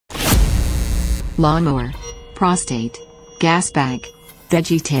Lawnmower. Prostate. Gas bag.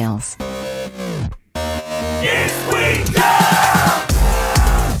 Veggie tales.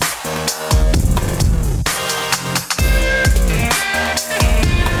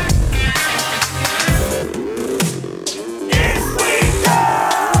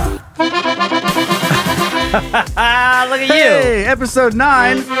 Look at you. Hey, episode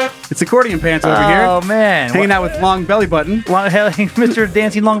 9. It's accordion pants over here. Oh, man. Hanging out with long belly button. Mr.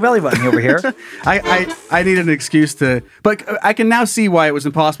 Dancing Long Belly Button over here. I needed an excuse to, but I can now see why it was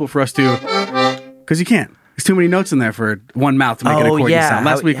impossible for us to, because you can't. There's too many notes in there for one mouth to make an accordion sound.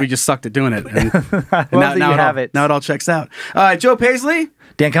 Last week we just sucked at doing it. And, now it all checks out. Joe Paisley.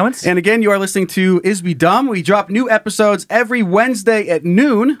 Dan Cummins. And again, you are listening to Is We Dumb? We drop new episodes every Wednesday at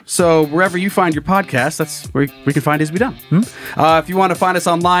noon. So wherever you find your podcast, that's where we can find Is We Dumb. If you want to find us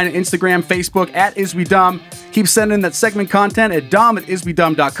online, Instagram, Facebook, at Is We Dumb, keep sending that segment content at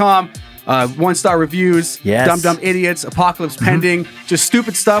dom@iswedumb.com. 1-star reviews, yes. Dumb Idiots, Apocalypse Pending, just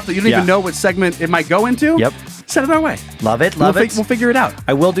stupid stuff that you don't even know what segment it might go into. Yep. Send it our way. Love it. We'll figure it out.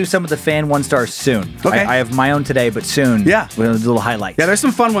 I will do some of the fan 1-stars soon. Okay. I have my own today, but soon. Yeah. We'll do little highlights. Yeah, there's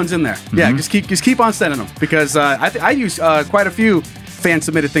some fun ones in there. Yeah, just keep on sending them because I use quite a few fan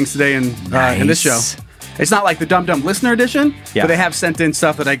submitted things today in this show. It's not like the Dumb Dumb Listener Edition, but they have sent in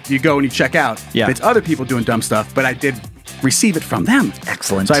stuff that you go and you check out. Yeah. It's other people doing dumb stuff, but I did receive it from them.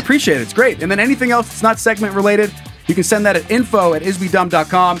 Excellent. So I appreciate it. It's great. And then anything else that's not segment related, you can send that at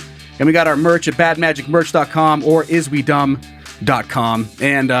info@iswedumb.com. And we got our merch at badmagicmerch.com or iswedumb.com.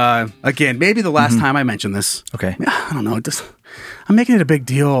 And again, maybe the last time I mentioned this. Okay. I don't know. I'm making it a big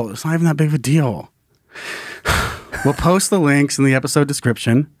deal. It's not even that big of a deal. We'll post the links in the episode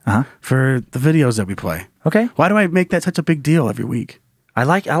description for the videos that we play. Okay. Why do I make that such a big deal every week? I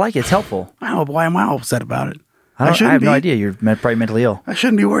like it. It's helpful. I don't know. Why am I all upset about it? I have no idea. You're probably mentally ill. I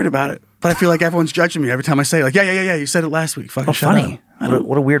shouldn't be worried about it. But I feel like everyone's judging me every time I say, like, yeah, you said it last week. Fucking shut funny. up.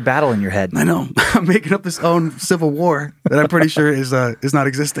 What a weird battle in your head. I know. I'm making up this own civil war that I'm pretty sure is not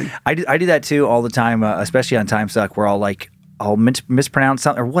existing. I do that too all the time, especially on Time Suck, where I'll mispronounce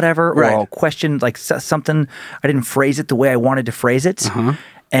something or whatever, or I'll question like something. I didn't phrase it the way I wanted to phrase it.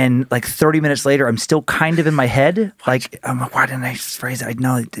 And like 30 minutes later, I'm still kind of in my head. Like, I'm like, why didn't I phrase it? I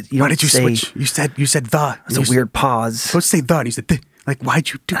know. Why did you switch? You said the. It's a weird pause. Supposed to say the, and you said the. Like, why'd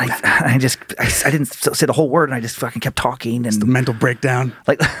you do that? I didn't say the whole word, and I just fucking kept talking. And it's the mental breakdown.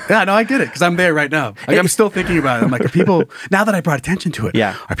 Like, yeah, no, I get it, because I'm there right now. Like, I'm still thinking about it. I'm like, are people, now that I brought attention to it,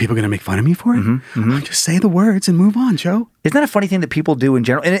 are people going to make fun of me for it? Just say the words and move on, Joe. Isn't that a funny thing that people do in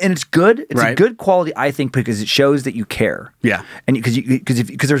general? And it's good. It's a good quality, I think, because it shows that you care. Yeah. And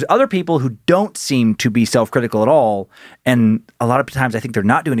because there's other people who don't seem to be self-critical at all, and a lot of times I think they're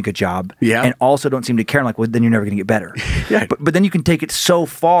not doing a good job. Yeah. And also don't seem to care. I'm like, well, then you're never going to get better. Yeah. But then you can take it so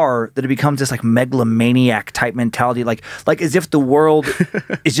far that it becomes this like megalomaniac type mentality, like as if the world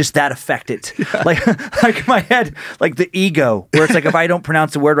is just that affected. Yeah. Like my head, like the ego, where it's like if I don't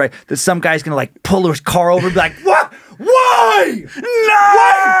pronounce the word right, that some guy's going to like pull his car over and be like, what? Why? No!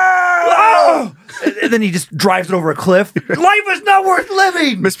 Why? Oh! And then he just drives it over a cliff. Life is not worth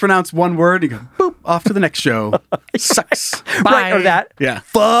living. Mispronounce one word, you go, boop, off to the next show. Sucks. Bye. Right, or that. Yeah.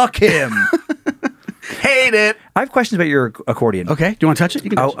 Fuck him. Hate it. I have questions about your accordion. Okay. Do you want to touch it?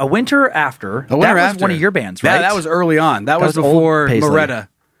 You can touch it. A Winter After. A Winter After. That was one of your bands, right? Yeah, that was early on. That was before Moretta.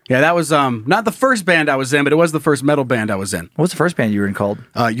 Yeah, that was not the first band I was in, but it was the first metal band I was in. What was the first band you were in called?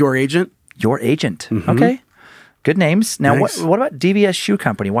 Your Agent. Your Agent. Okay. Good names. Now, nice. What about DVS Shoe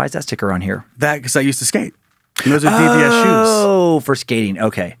Company? Why is that sticker on here? That because I used to skate. And those are DVS shoes. Oh, for skating.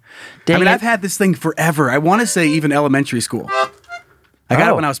 Okay. I've had this thing forever. I want to say even elementary school. I got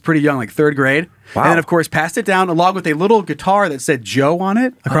it when I was pretty young, like 3rd grade. Wow. And then, of course, passed it down along with a little guitar that said Joe on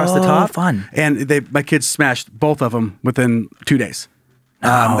it across the top. Fun. And my kids smashed both of them within 2 days.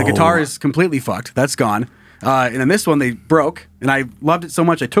 The guitar is completely fucked. That's gone. And then this one, they broke. And I loved it so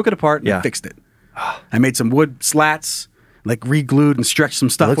much, I took it apart and fixed it. I made some wood slats, like re-glued and stretched some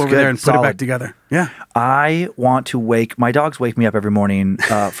stuff over there and put it back together. Yeah. I want to my dogs wake me up every morning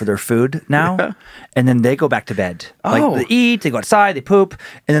for their food now, and then they go back to bed. Like they eat, they go outside, they poop,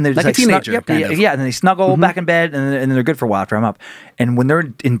 and then they're just like a teenager. Yeah, and then they snuggle back in bed, and then they're good for a while after I'm up. And when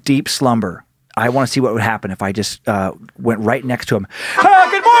they're in deep slumber, I want to see what would happen if I just went right next to them.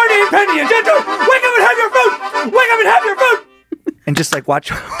 Good morning, Penny and Gentle. Wake up and have your food. Wake up and have your food. And just like watch.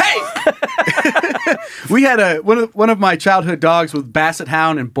 Hey, we had one of my childhood dogs with Basset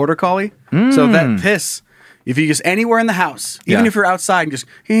Hound and Border Collie. So that piss, if you just anywhere in the house, even if you're outside, and just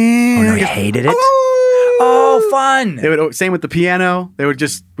oh no, you hated it. Oh, fun! They would same with the piano. They would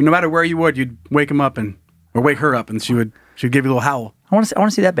just no matter where you would, you'd wake him up or wake her up, and she would give you a little howl. I want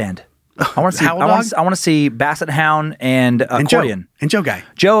to see that band. I want to see. I want to see Basset Hound and accordion. Joe guy.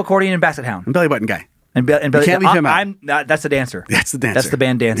 Joe accordion and Basset Hound and belly button guy. And you can't leave him out. That's the dancer. That's the dancer. That's the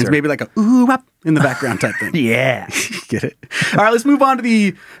band dancer. It's maybe like a ooh up in the background type thing. Yeah. Get it? All right, let's move on to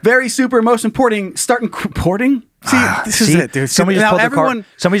the very super most important porting. See, this is it, dude. Somebody just pulled the car.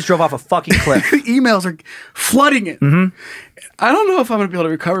 Somebody just drove off a fucking cliff. Emails are flooding it. I don't know if I'm going to be able to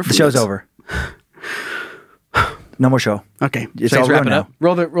recover from this. The show's over. No more show. Okay. It's all wrap it up.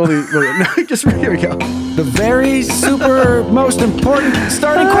 Roll the no, just here we go. The very super most important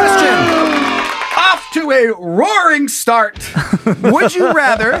starting question. Off to a roaring start. Would you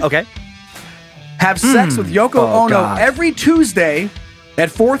rather have sex with Yoko Ono every Tuesday at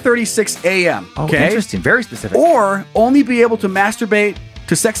 4:36 a.m.? Okay. Interesting. Very specific. Or only be able to masturbate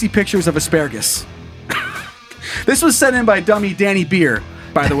to sexy pictures of asparagus. This was sent in by dummy Danny Beer,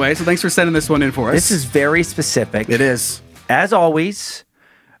 by the way, so thanks for sending this one in for us. This is very specific. It is. As always,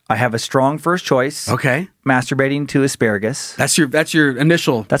 I have a strong first choice. Okay. Masturbating to asparagus. That's your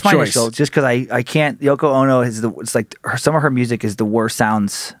initial That's my choice. initial, just because I can't. Yoko Ono it's like some of her music is the worst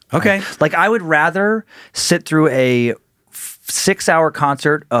sounds. Okay. Like I would rather sit through a 6-hour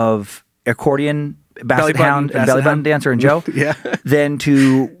concert of accordion, Basset Hound, and Belly Button Dancer and Joe than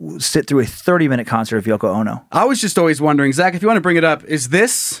to sit through a 30-minute concert of Yoko Ono. I was just always wondering, Zach, if you want to bring it up, is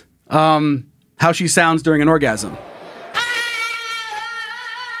this how she sounds during an orgasm?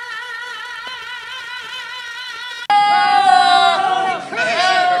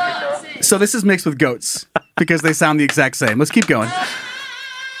 So this is mixed with goats because they sound the exact same. Let's keep going.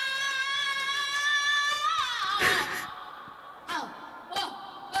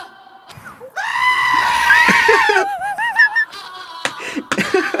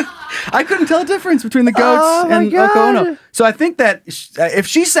 I couldn't tell the difference between the goats and Yoko Ono. So I think that if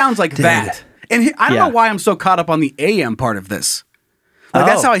she sounds like that, and I don't know why I'm so caught up on the AM part of this. Like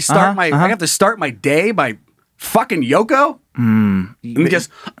that's how I start my. I have to start my day by fucking Yoko. And just.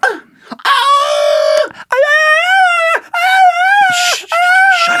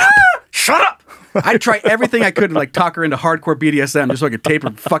 Shut up! Shut up! I'd try everything I could to like talk her into hardcore BDSM just so I could tape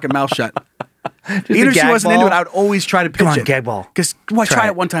her fucking mouth shut. Even if she wasn't into it, I would always try to pitch it. Come on, gag ball. Because try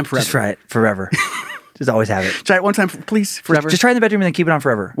it one time forever. Just try it forever. Just always have it. Try it one time, please, forever. Just try in the bedroom and then keep it on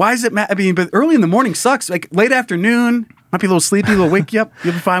forever. Why is it? I mean, but early in the morning sucks. Like late afternoon, might be a little sleepy, a little wake you up.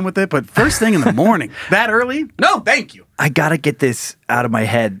 You'll be fine with it. But first thing in the morning, that early? No, thank you. I gotta get this out of my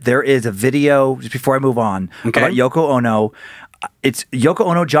head. There is a video just before I move on about Yoko Ono. It's Yoko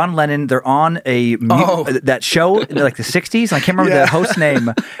Ono, John Lennon. They're on that show in like the 60s. And I can't remember the host's name.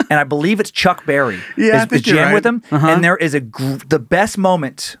 And I believe it's Chuck Berry. Yeah, is jam with him. And there is the best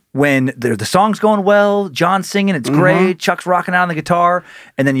moment when the song's going well, John's singing, it's great, Chuck's rocking out on the guitar,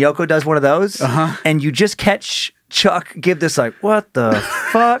 and then Yoko does one of those, and you just catch Chuck give this like, what the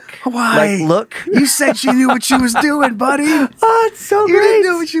fuck? Why? Like, look. You said she knew what she was doing, buddy. Oh, it's so great. You didn't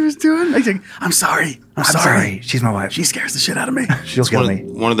know what she was doing. Like, I'm sorry. I'm sorry. She's my wife. She scares the shit out of me. She'll kill me.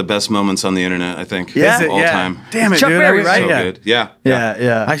 One of the best moments on the internet, I think. Yeah. Of all time. Damn it, Chuck dude. Berry, right? So good. Yeah.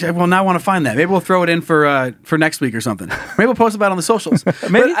 I will now want to find that. Maybe we'll throw it in for next week or something. Maybe we'll post about it on the socials.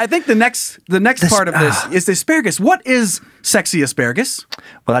 Maybe. But I think the next part of this is the asparagus. What is sexy asparagus?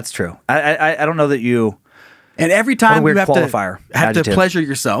 Well, that's true. I don't know that you. And every time you have qualifier, to pleasure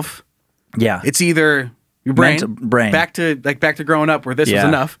yourself. Yeah. It's either your brain back to growing up where this was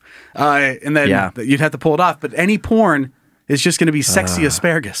enough, and then you'd have to pull it off. But any porn is just going to be sexy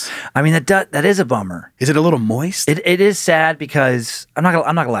asparagus. I mean, that is a bummer. Is it a little moist? It is sad because I'm not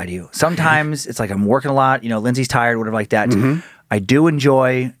gonna lie to you. Sometimes it's like I'm working a lot. You know, Lindsay's tired, whatever like that. I do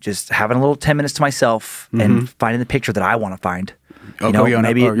enjoy just having a little 10 minutes to myself and finding the picture that I want to find. You know,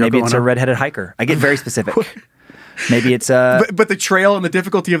 maybe it's a redheaded hiker. I get very specific. Maybe it's but the trail and the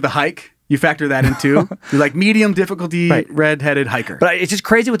difficulty of the hike, you factor that in too. You're like medium difficulty redheaded hiker. But it's just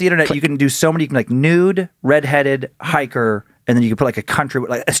crazy with the internet. You can do so many. You can like nude redheaded hiker, and then you can put like a country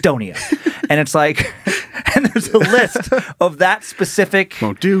like Estonia, and it's like, and there's a list of that specific.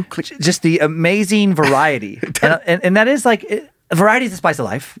 Won't do. Just the amazing variety, and that is like. Variety is the spice of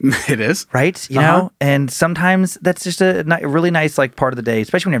life. It is. Right? You know? And sometimes that's just a really nice like part of the day,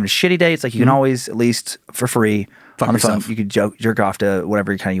 especially when you're having a shitty day. It's like you can always, at least for free, on the phone, you could jerk off to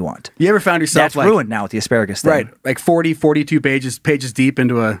whatever kind of you want. You ever found yourself that's ruined now with the asparagus thing. Right. Like 40, 42 pages deep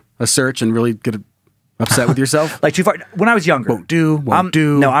into a search and really get upset with yourself? Like too far. When I was younger. Won't do.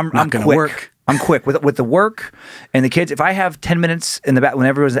 No, I'm gonna quick. Work. I'm quick with the work and the kids. If I have 10 minutes in the back when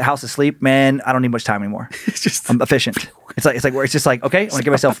everyone's at house asleep, man, I don't need much time anymore. I'm efficient. It's just like okay, I want to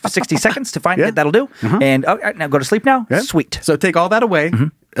give myself 60 seconds to find it. That'll do. And now go to sleep now. Sweet. So take all that away.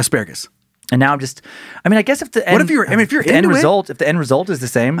 Asparagus. And now I'm just, I mean, I guess if the end, what if you're, I mean, if you're the end into result, if the end result is the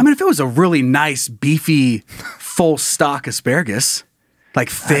same. I mean, if it was a really nice, beefy, full stock asparagus, like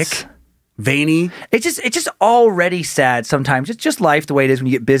thick, veiny. It's just already sad sometimes. It's just life the way it is when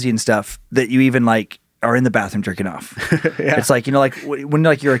you get busy and stuff that you even like are in the bathroom jerking off. Yeah. It's like, you know, like when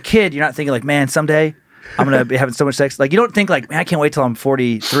like you're a kid, you're not thinking like, man, someday I'm going to be having so much sex. Like you don't think like, man, I can't wait till I'm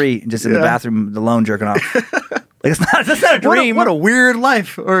 43 and just in the bathroom alone jerking off. Like that's not a dream. What a weird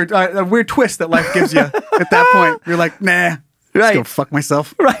life, or a weird twist that life gives you at that point. You're like, nah, just go fuck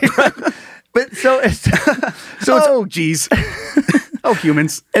myself. Right. But so oh geez, oh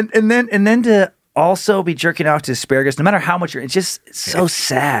humans, and then to also be jerking off to asparagus, no matter how much it's so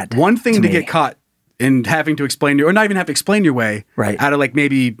sad. One thing to get caught in having to explain or not even have to explain your way out of like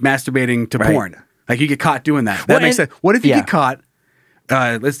maybe masturbating to porn. Like you get caught doing that. That makes sense. What if you get caught?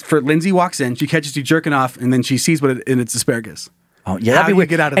 Lindsay walks in, she catches you jerking off, and then she sees and it's asparagus. Oh yeah, how do you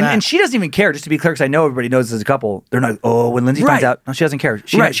get out of that? And she doesn't even care. Just to be clear, because I know everybody knows as a couple, they're not. Oh, when Lindsay finds out, no, she doesn't care.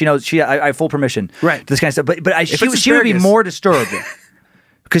 She knows. I have full permission. Right. This kind of stuff. But she would be more disturbed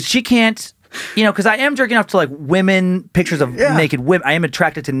because she can't. You know, because I am jerking off to like women, pictures of naked women. I am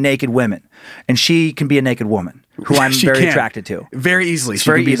attracted to naked women, and she can be a naked woman who I'm very attracted to. Very easily. She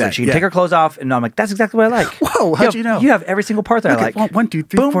very easily. She can take her clothes off, and I'm like, that's exactly what I like. Whoa, how'd you know? You have every single part that I like. 1, 2,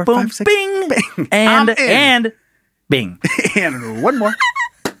 3, boom, 4, boom, 5, 6, bing, bing. and bing. And one more.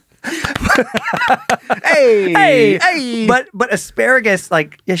 Hey. But asparagus,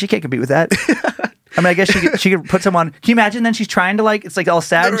 like, yeah, she can't compete with that. I mean, I guess she could put some on. Can you imagine? Then she's trying to like, it's like all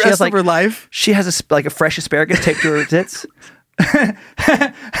sad. The rest of her life, she has a fresh asparagus taped to her tits.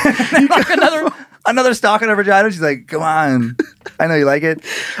 another stalk on her vagina. She's like, come on, I know you like it.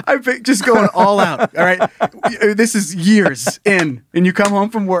 I'm just going all out. All right, this is years in, and you come home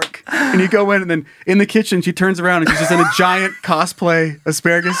from work, and you go in, and then in the kitchen, she turns around, and she's just in a giant cosplay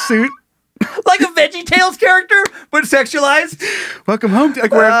asparagus suit. Like a Veggie Tales character, but sexualized. Welcome home.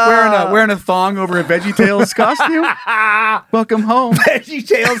 Like wearing a thong over a Veggie Tales costume. Welcome home. Veggie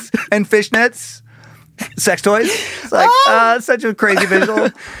Tales and fishnets, sex toys. It's like such a crazy visual.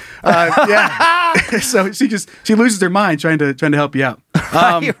 Yeah. So she loses her mind trying to help you out.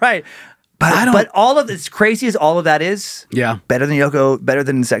 Right. But all of as crazy as all of that is, better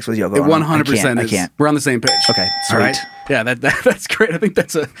than sex with Yoko. 100%. I can't. We're on the same page. Okay, sweet. All right. Yeah, that's great. I think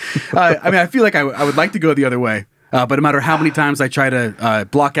that's a. I mean, I feel like I would like to go the other way, but no matter how many times I try to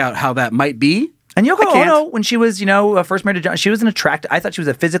block out how that might be. And Yoko Ono, when she was, first married to John, she was an attractive. I thought she was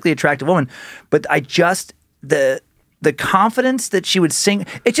a physically attractive woman, but I just the confidence that she would sing.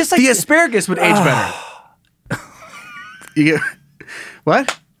 It's just like the asparagus would age better. You get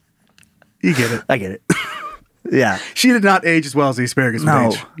what? You get it. I get it. Yeah. She did not age as well as the asparagus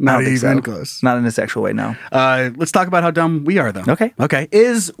would age. Not even close. Not in a sexual way, no. Let's talk about how dumb we are, though. Okay. Okay.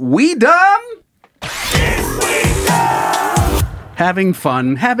 Is we dumb? Is we dumb? Having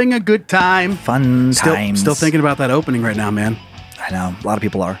fun. Having a good time. Fun times. Still thinking about that opening right now, man. I know. A lot of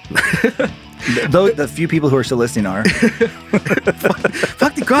people are. The few people who are still listening are.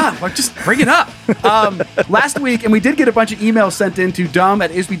 Fuck the God. Just bring it up. Last week, and we did get a bunch of emails sent in to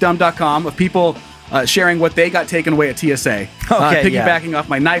dumb@isbedumb.com of people sharing what they got taken away at TSA. Piggybacking off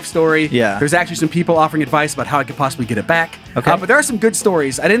my knife story. Yeah. There's actually some people offering advice about how I could possibly get it back. Okay. But there are some good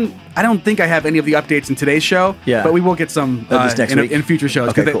stories. I don't think I have any of the updates in today's show. Yeah. But we will get some in future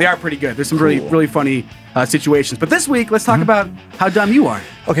shows because they are pretty good. There's some really funny situations. But this week, let's talk about how dumb you are.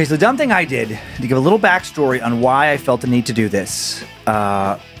 Okay, so the dumb thing I did, to give a little backstory on why I felt the need to do this.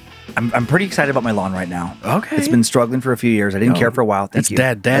 I'm pretty excited about my lawn right now. Okay. It's been struggling for a few years. I didn't care for a while. Thank you.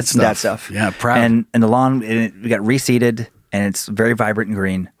 That's some dad stuff. Yeah, proud. And the lawn, we got reseeded, and it's very vibrant and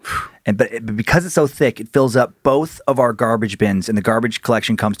green. But because it's so thick, it fills up both of our garbage bins, and the garbage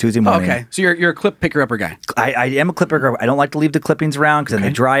collection comes Tuesday morning. Okay, so you're a clip picker-upper guy. I am a clip picker. I don't like to leave the clippings around because then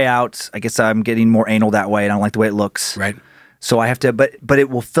they dry out. I guess I'm getting more anal that way. I don't like the way it looks. Right. So I have to, but it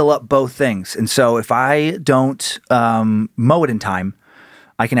will fill up both things. And so if I don't mow it in time,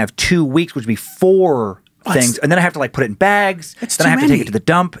 I can have 2 weeks, which would be 4 things. And then I have to like put it in bags. Then I have to take it to the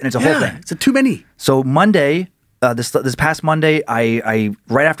dump, and it's a whole thing. It's too many. So Monday, this past Monday, I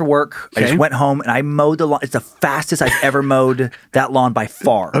right after work, I just went home and I mowed the lawn. It's the fastest I've ever mowed that lawn by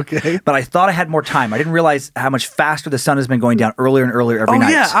far. Okay. But I thought I had more time. I didn't realize how much faster the sun has been going down earlier and earlier every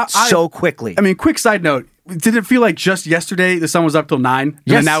night. Yeah, so quickly. I mean, quick side note. Did it feel like just yesterday the sun was up till 9?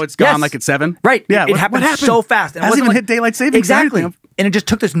 Yes. And now it's gone like at 7? Right. Yeah. It happened so fast. And it hasn't even hit daylight savings. Exactly. And it just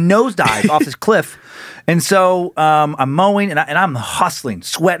took this nosedive off this cliff. And so I'm mowing and I'm hustling,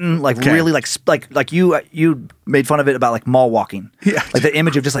 sweating, like really like you made fun of it about like mall walking. Yeah. Like the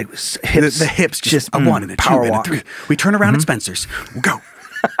image of just like hips. The hips just a 1 and a 2 and a 3. We turn around at Spencer's. We'll go.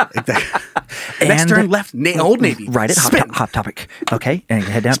 Like that. Next turn left, Old Navy. Right at Hot Topic. Okay, and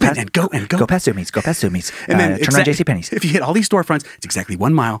head down. Spin and go. Go past Zoomies. And then turn on JCPenney's. If you hit all these storefronts, it's exactly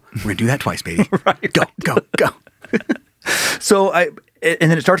 1 mile. We're going to do that twice, baby. Right. Go. So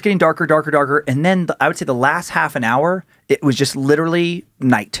and then it starts getting darker. And then I would say the last half an hour, it was just literally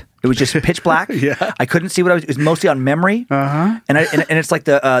night. It was just pitch black. Yeah. I couldn't see what it was mostly on memory. Uh-huh. And it's like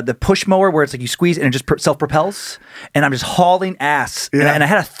the push mower where it's like you squeeze and it just self-propels. And I'm just hauling ass. Yeah. And I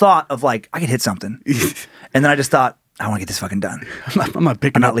had a thought of like, I could hit something. And then I just thought, I want to get this fucking done. I'm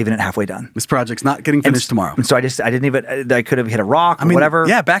not leaving it halfway done. This project's not getting finished tomorrow. And so I didn't even, I could have hit a rock or whatever.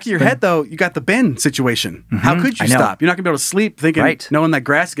 Yeah, back of your head though, you got the bin situation. How could you stop? You're not going to be able to sleep thinking, knowing that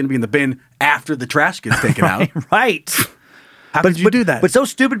grass is going to be in the bin after the trash gets taken out. Right. How could you do that? But so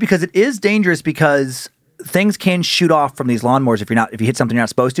stupid because it is dangerous because things can shoot off from these lawnmowers if you hit something you're not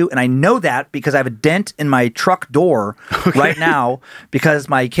supposed to. And I know that because I have a dent in my truck door right now because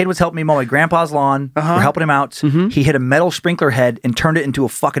my kid was helping me mow my grandpa's lawn. We're helping him out. He hit a metal sprinkler head and turned it into a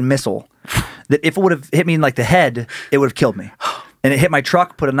fucking missile. That if it would have hit me in like the head, it would have killed me. And it hit my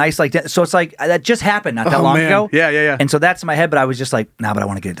truck, put a nice like dent. So it's like that just happened not that long ago. Yeah. And so that's in my head, but I was just like, nah, but I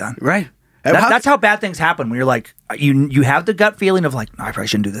want to get it done. Right. That's how bad things happen when you're like, you have the gut feeling of like, no, I probably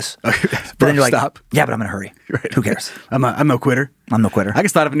shouldn't do this. But then you're like, stop. Yeah, but I'm in a hurry. Right. Who cares? I'm no quitter. I'm no quitter. I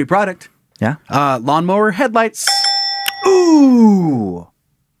just thought of a new product. Yeah? Lawnmower headlights. Ooh.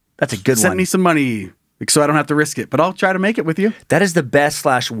 That's a good one. Send me some money so I don't have to risk it, but I'll try to make it with you. That is the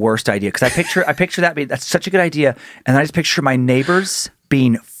best/worst idea because I picture that being, that's such a good idea. And I just picture my neighbors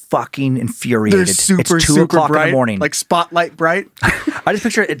being fucking infuriated. They're super, it's 2 super o'clock bright, in the morning. like spotlight bright. I just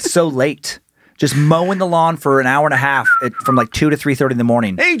picture it's so late. Just mowing the lawn for an hour and a half from like 2 to 3:30 in the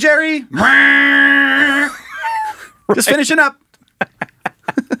morning. Hey, Jerry. Just finishing up.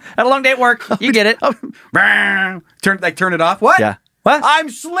 Had a long day at work. You get it. Turn it off. What? Yeah. What? I'm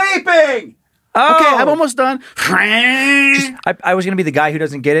sleeping. Oh. Okay, I'm almost done. I was going to be the guy who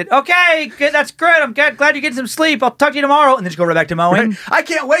doesn't get it. Okay, good, that's great. I'm glad you're getting some sleep. I'll talk to you tomorrow. And then just go right back to mowing. Right. I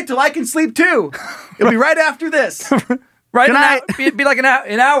can't wait till I can sleep too. It'll be right after this. Right? Be like an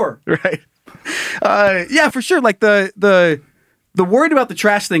hour. Right. Yeah, for sure. Like the worried about the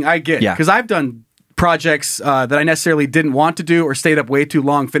trash thing, I get. Yeah. Because I've done projects that I necessarily didn't want to do or stayed up way too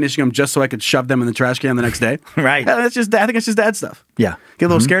long finishing them just so I could shove them in the trash can the next day. Right. I think it's just dad stuff. Yeah. Get a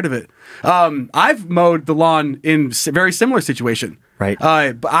little scared of it. I've mowed the lawn in a very similar situation. Right.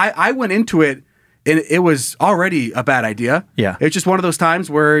 But I went into it and it was already a bad idea. Yeah. It's just one of those times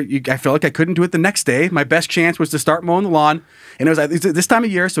where I felt like I couldn't do it the next day. My best chance was to start mowing the lawn. And it was like this time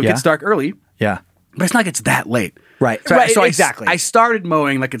of year, so it gets dark early. Yeah. But it's not like it's that late. Right. So exactly. I started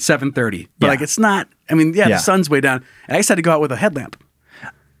mowing like at 7:30. But like it's not, the sun's way down. And I just had to go out with a headlamp.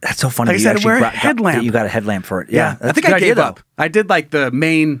 That's so funny. I just had to wear a headlamp. You got a headlamp for it. Yeah. I think I gave up. I did like the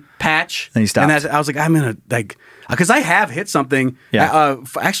main patch. Then you stopped. And I was like, I'm going to because I have hit something. Yeah.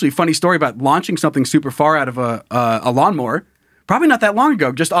 Actually, funny story about launching something super far out of a lawnmower. Probably not that long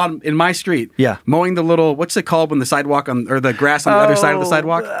ago, just in my street. Yeah. Mowing the little, what's it called when the sidewalk or the grass on the other side of the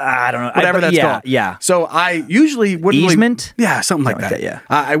sidewalk? I don't know. Whatever that's called. Yeah. So I usually wouldn't. Easement? Something like that. Yeah.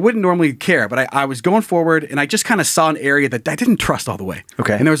 I wouldn't normally care, but I was going forward and I just kind of saw an area that I didn't trust all the way.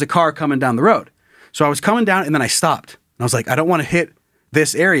 Okay. And there was a car coming down the road. So I was coming down and then I stopped. And I was like, I don't want to hit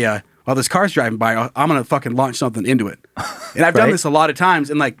this area while this car's driving by. I'm going to fucking launch something into it. And I've done this a lot of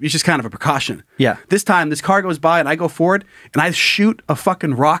times, and like it's just kind of a precaution. Yeah. This time, this car goes by, and I go forward, and I shoot a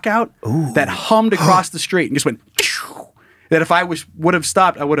fucking rock out that hummed across the street and just went. That if I would have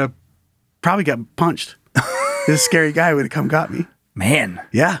stopped, I would have probably got punched. This scary guy would have come got me. Man.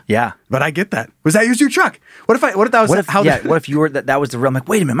 Yeah. Yeah. But I get that. Was that your truck? What if that was what if you were that was the real? I'm like,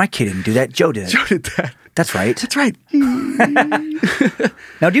 wait a minute, my kid didn't do that. Joe did. Joe did that. That's right. That's right.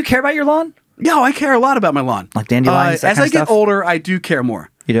 Now, do you care about your lawn? No, I care a lot about my lawn. Like dandelions, as I get older, I do care more.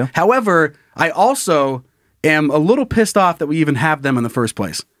 You do? However, I also am a little pissed off that we even have them in the first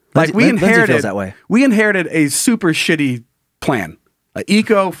place. Lindsay feels that way. We inherited a super shitty plan.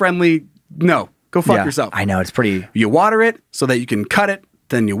 Eco-friendly, no. Go fuck yourself. I know, it's pretty... You water it so that you can cut it,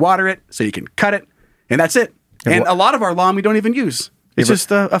 then you water it so you can cut it, and that's it. And a lot of our lawn we don't even use. It's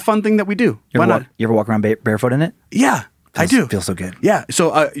just a fun thing that we do. Why not? You ever walk around barefoot in it? Yeah. I do. Feels so good. Yeah.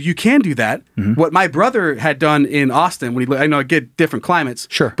 So you can do that. Mm-hmm. What my brother had done in Austin, I know I get different climates.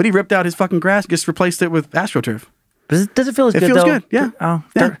 Sure. But he ripped out his fucking grass, just replaced it with AstroTurf. Does it feel as good, though? It feels good, yeah. Oh,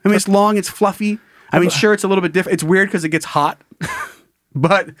 yeah. I mean, it's long, it's fluffy. I mean, sure, it's a little bit different. It's weird because it gets hot.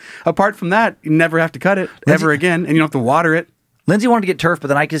 But apart from that, you never have to cut it ever again, and you don't have to water it. Lindsay wanted to get turf, but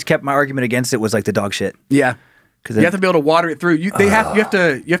then I just kept my argument against it was like the dog shit. Yeah. You have to be able to water it through. You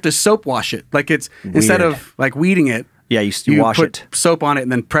have to soap wash it. Like it's weird. Instead of like weeding it. Yeah, you wash put it. soap on it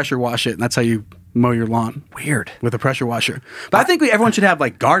and then pressure wash it, and that's how you mow your lawn. Weird. With a pressure washer. But I think everyone should have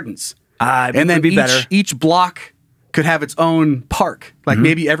like gardens. And then be better. Each block could have its own park. Like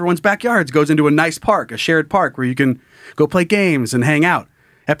maybe everyone's backyard goes into a nice park, a shared park where you can go play games and hang out.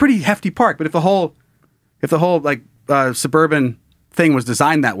 A pretty hefty park. But if the whole like suburban thing was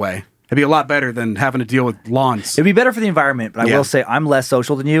designed that way, it'd be a lot better than having to deal with lawns. It'd be better for the environment, but I will say I'm less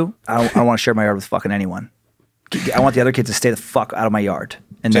social than you. I don't want to share my yard with fucking anyone. I want the other kids to stay the fuck out of my yard.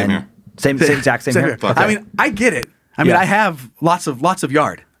 And Same then here. Same exact same here. Okay. I mean, I get it. I mean, I have lots of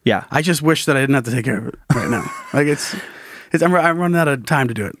yard. Yeah. I just wish that I didn't have to take care of it right now. Like I'm running out of time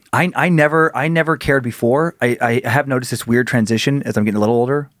to do it. I never cared before. I have noticed this weird transition as I'm getting a little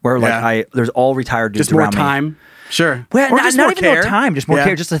older, where like there's all retired dudes just more around time. Me. Sure. Well, just not more even care. more time, just more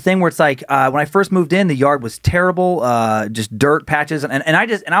care. Just a thing where it's like when I first moved in, the yard was terrible, just dirt patches, and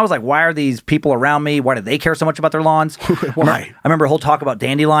I was like, why are these people around me? Why do they care so much about their lawns? Why? I remember a whole talk about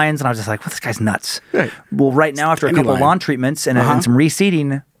dandelions, and I was just like, well, this guy's nuts. Right. Well, right now after a couple of lawn treatments and some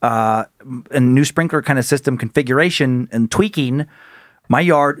reseeding, and new sprinkler kind of system configuration and tweaking, my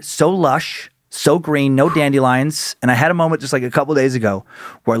yard so lush. So green, no dandelions. And I had a moment just like a couple of days ago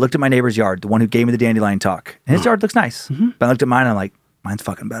where I looked at my neighbor's yard, the one who gave me the dandelion talk. And his yard looks nice. But I looked at mine and I'm like, mine's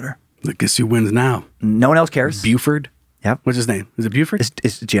fucking better. I guess who wins now? No one else cares. Buford? Yep. What's his name? Is it Buford?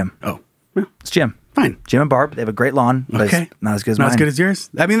 It's Jim. Oh. Well, it's Jim. Fine. Jim and Barb, they have a great lawn, but it's not as good as mine. Not as good as yours?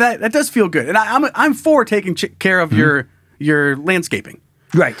 I mean, that does feel good. And I'm for taking care of your landscaping.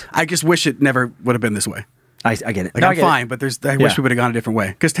 Right. I just wish it never would have been this way. I get it. Like, I'm fine, but I wish we would have gone a different way.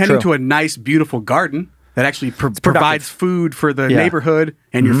 Because tending to a nice, beautiful garden that actually provides food for the neighborhood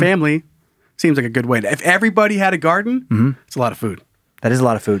and your family seems like a good way. If everybody had a garden, it's a lot of food. That is a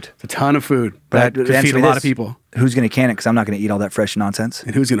lot of food. It's a ton of food. That could feed a lot of people. Who's going to can it? Because I'm not going to eat all that fresh nonsense.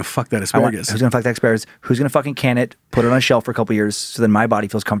 And who's going to fuck that asparagus? Who's going to fuck that asparagus? Who's going to fucking can it, put it on a shelf for a couple years, so then my body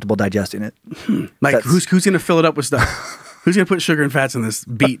feels comfortable digesting it? Like, who's going to fill it up with stuff? Who's going to put sugar and fats in this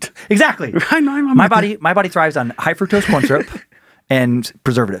beet? Exactly. My body thrives on high fructose corn syrup and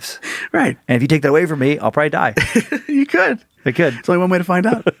preservatives. Right. And if you take that away from me, I'll probably die. You could. I could. It's only one way to find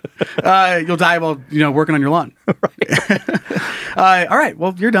out. You'll die while working on your lawn. Right. All right.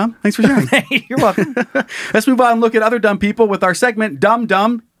 Well, you're dumb. Thanks for sharing. You're welcome. Let's move on and look at other dumb people with our segment, Dumb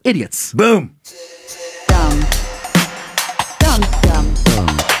Dumb Idiots. Boom. Dumb. Dumb, dumb.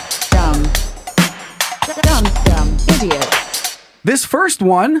 Dumb. Dumb, dumb. Idiot. This first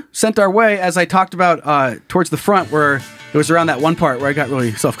one sent our way, as I talked about towards the front, where it was around that one part where I got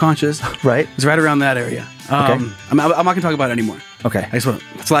really self-conscious. Right. It was right around that area. Okay. I'm not going to talk about it anymore. Okay. It's the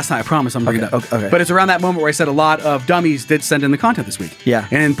last time, I promise I'm bringing it up. Okay. But it's around that moment where I said a lot of dummies did send in the content this week. Yeah.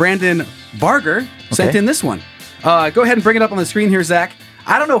 And Brandon Barger sent in this one. Go ahead and bring it up on the screen here, Zach.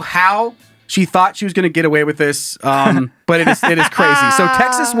 I don't know how she thought she was going to get away with this, but it is crazy. So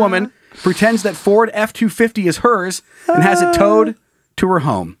Texas woman pretends that Ford F-250 is hers and has it towed to her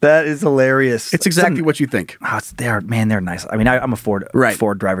home. That is hilarious. It's exactly what you think. Oh, they're nice. I mean, I'm a Ford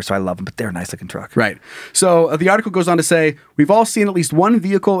driver, so I love them, but they're a nice looking truck. Right. So the article goes on to say, we've all seen at least one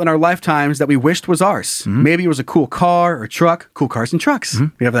vehicle in our lifetimes that we wished was ours. Maybe it was a cool car or truck. Cool cars and trucks.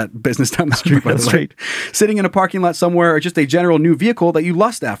 We have that business down the street, by the way. Sitting in a parking lot somewhere, or just a general new vehicle that you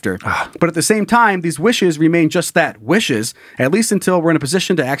lust after. But at the same time, these wishes remain just that, wishes, at least until we're in a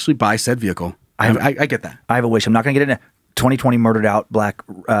position to actually buy said vehicle. I get that. I have a wish. I'm not going to get into 2020 murdered out black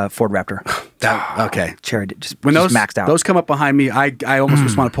Ford Raptor. Okay. Cherry just those maxed out. Those come up behind me, I almost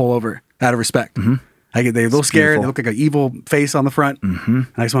just want to pull over out of respect. They're a little scared. Beautiful. They look like an evil face on the front. And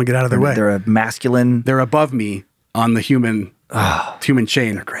I just want to get out of their way. They're a masculine. They're above me on the human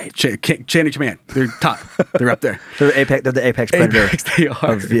chain. They're great. Chain of command. They're top. They're up there. They're the apex predator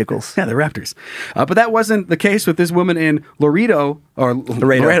of vehicles. Yeah, they're Raptors. But that wasn't the case with this woman in Laredo,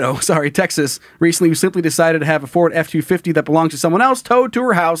 Texas, recently, who simply decided to have a Ford F-250 that belonged to someone else towed to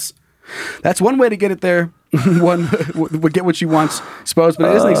her house. That's one way to get it there. One would get what she wants, I suppose,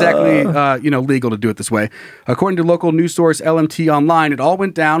 but it isn't exactly legal to do it this way. According to local news source LMT Online, it all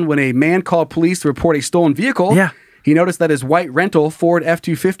went down when a man called police to report a stolen vehicle. Yeah. He noticed that his white rental Ford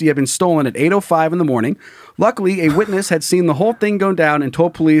F-250 had been stolen at 8:05 in the morning. Luckily, a witness had seen the whole thing go down and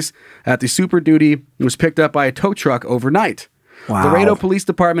told police that the Super Duty was picked up by a tow truck overnight. Wow. The Laredo Police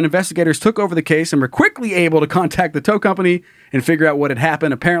Department investigators took over the case and were quickly able to contact the tow company and figure out what had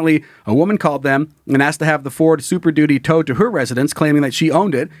happened. Apparently, a woman called them and asked to have the Ford Super Duty towed to her residence, claiming that she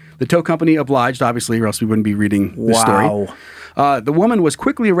owned it. The tow company obliged, obviously, or else we wouldn't be reading this story. The woman was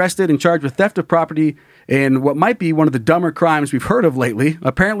quickly arrested and charged with theft of property in what might be one of the dumber crimes we've heard of lately.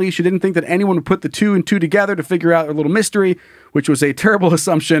 Apparently, she didn't think that anyone would put the two and two together to figure out a little mystery, which was a terrible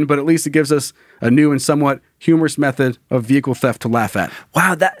assumption, but at least it gives us a new and somewhat humorous method of vehicle theft to laugh at.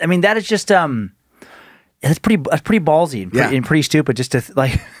 Wow, that is just that's pretty ballsy and pretty stupid. Just to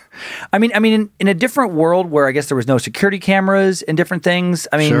in a different world where I guess there was no security cameras and different things.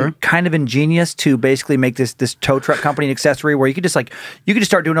 Kind of ingenious to basically make this tow truck company an accessory where you could just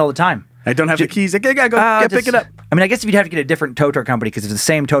start doing it all the time. I don't have the keys. I gotta go pick it up. I guess if you'd have to get a different tow truck company because if the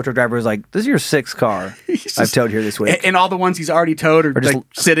same tow truck driver was like, "This is your sixth car I've towed here this week," and all the ones he's already towed are just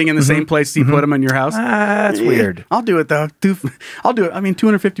sitting in the same place he put them in your house. That's weird. I'll do it though. I'll do it.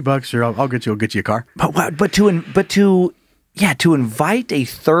 $250. Sure, I'll get you a car. But to invite a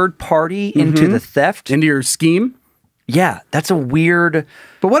third party into the theft, into your scheme. Yeah, that's a weird.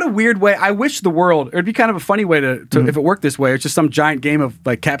 But what a weird way. I wish the world, it'd be kind of a funny way to if it worked this way, it's just some giant game of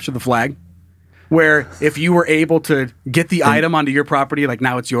like capture the flag, where if you were able to get the item onto your property, like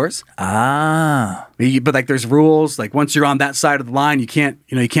now it's yours. But like there's rules, like once you're on that side of the line, you can't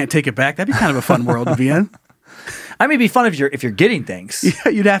take it back. That'd be kind of a fun world to be in. It'd be fun if you're getting things.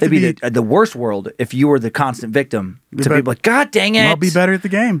 Yeah, you'd have to be the worst world if you were the constant victim. To people like, God dang it! I'll be better at the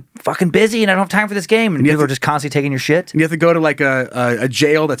game. Fucking busy, and I don't have time for this game. And people are just constantly taking your shit. And you have to go to like a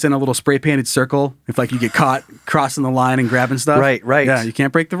jail that's in a little spray painted circle. If like you get caught crossing the line and grabbing stuff, right. Yeah, you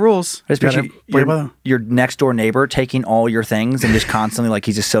can't break the rules. Your next door neighbor taking all your things and just constantly like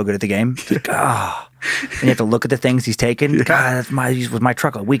he's just so good at the game. Like, and you have to look at the things he's taken. God, he was my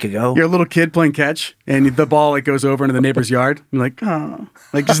truck a week ago. You're a little kid playing catch, and the ball like goes over into the neighbor's yard. You're like,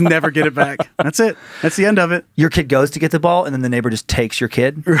 just never get it back. That's it. That's the end of it. Your kid goes to get the ball, and then the neighbor just takes your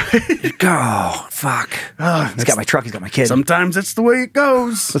kid. Right. Fuck. He's got my truck. He's got my kid. Sometimes that's the way it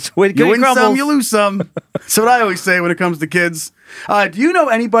goes. That's the way it goes. You win some, you lose some. That's what I always say when it comes to kids. Do you know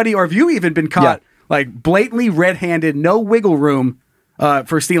anybody, or have you even been caught like blatantly red-handed, no wiggle room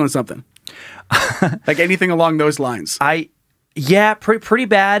for stealing something? Like anything along those lines? Pretty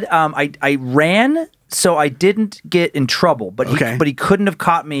bad. I ran, so I didn't get in trouble. But he couldn't have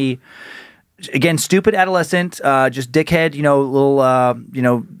caught me. Again, stupid adolescent, just dickhead,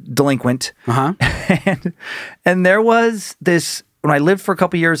 little delinquent. And there was this. When I lived for a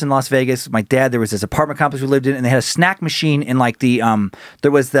couple years in Las Vegas, my dad, there was this apartment complex we lived in, and they had a snack machine in like the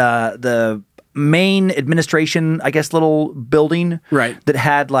there was the main administration, I guess, little building that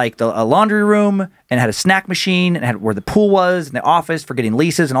had like a laundry room and had a snack machine and had where the pool was and the office for getting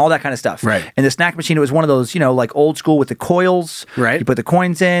leases and all that kind of stuff. And the snack machine, it was one of those, like old school with the coils. You put the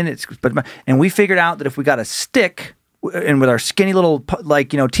coins in. And we figured out that if we got a stick and with our skinny little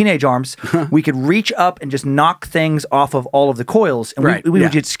teenage arms, we could reach up and just knock things off of all of the coils, and we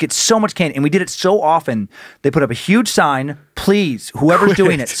would just get so much candy. And we did it so often. They put up a huge sign: "Please, whoever's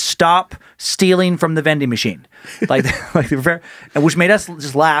doing it, stop stealing from the vending machine." Which made us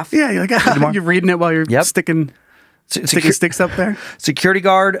just laugh. Yeah, you're like you're reading it while you're sticking sticks up there. Security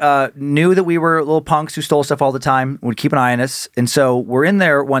guard knew that we were little punks who stole stuff all the time. Would keep an eye on us, and so we're in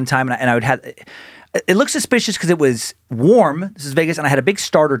there one time, and I would have. It looked suspicious because it was warm. This is Vegas, and I had a big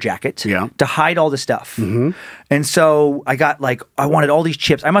starter jacket to hide all the stuff. And so I got I wanted all these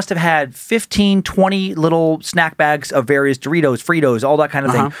chips. I must have had 15, 20 little snack bags of various Doritos, Fritos, all that kind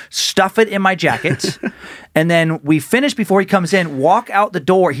of thing. Stuff it in my jacket. And then we finish before he comes in, walk out the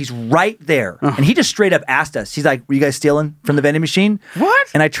door. He's right there. And he just straight up asked us. He's like, "Were you guys stealing from the vending machine?" What?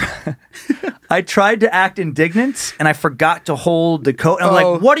 And I tried to act indignant, and I forgot to hold the coat. And I'm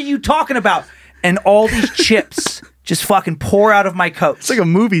like, "What are you talking about?" And all these chips just fucking pour out of my coat. It's like a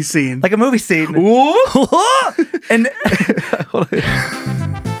movie scene. Like a movie scene. And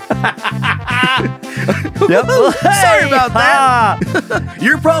sorry about that.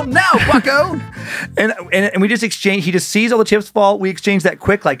 Your problem now, bucko. And we just exchange. He just sees all the chips fall. We exchange that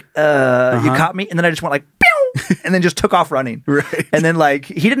quick, you caught me. And then I just went like, pew! And then just took off running. And then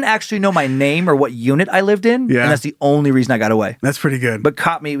he didn't actually know my name or what unit I lived in. And that's the only reason I got away. That's pretty good. But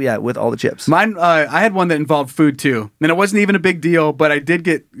caught me, with all the chips. Mine, I had one that involved food too. And it wasn't even a big deal, but I did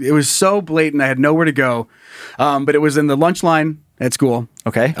it was so blatant I had nowhere to go. But it was in the lunch line at school.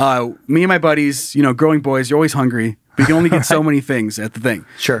 Okay. Me and my buddies, growing boys, you're always hungry. But you can only get so many things at the thing.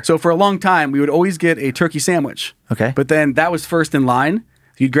 Sure. So for a long time, we would always get a turkey sandwich. Okay. But then that was first in line.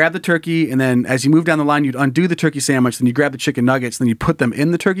 You'd grab the turkey, and then as you move down the line, you'd undo the turkey sandwich, then you grab the chicken nuggets, then you put them in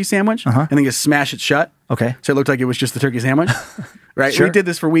the turkey sandwich, and then you smash it shut. Okay. So it looked like it was just the turkey sandwich. Right? Sure. We did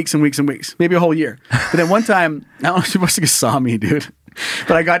this for weeks and weeks and weeks, maybe a whole year. But then one time, I don't know, she must have just saw me, dude.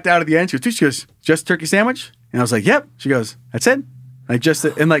 But I got down to the end, she goes, "Just turkey sandwich?" And I was like, "Yep." She goes, "That's it?" Like just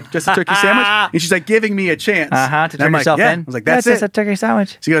a turkey sandwich? And she's like giving me a chance. To turn yourself in. I was like, that's just it. a turkey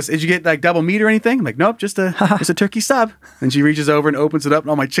sandwich. She goes, did you get like double meat or anything? I'm like, nope, just a turkey sub. And she reaches over and opens it up, and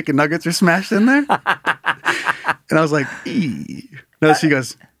all my chicken nuggets are smashed in there. And I was like, eee. No, she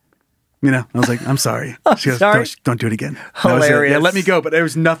goes, I was like, I'm sorry. She goes, don't do it again. Hilarious. Yeah, let me go. But there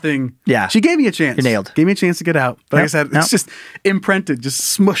was nothing. Yeah. She gave me a chance. You nailed. Gave me a chance to get out. But like I said, it's just imprinted,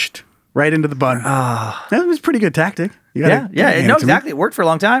 just smushed right into the bun. That was a pretty good tactic. Exactly. It worked for a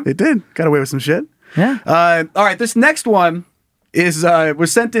long time. It did. Got away with some shit. Yeah. All right. This next one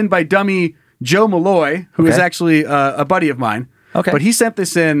was sent in by dummy Joe Malloy, who is actually a buddy of mine. Okay. But he sent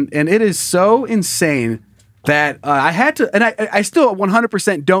this in, and it is so insane that I had to, and I still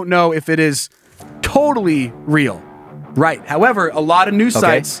 100% don't know if it is totally real. Right. However, a lot of news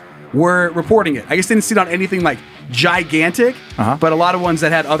sites were reporting it. I guess didn't see it on anything like gigantic, but a lot of ones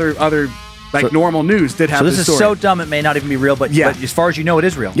that had other normal news did have this story. So this is so dumb it may not even be real, but as far as you know, it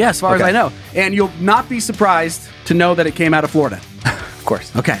is real. Yeah, as far as I know. And you'll not be surprised to know that it came out of Florida. Of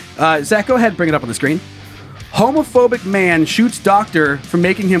course. Okay. Zach, go ahead and bring it up on the screen. Homophobic man shoots doctor for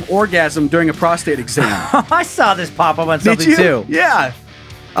making him orgasm during a prostate exam. I saw this pop up on something too. Yeah.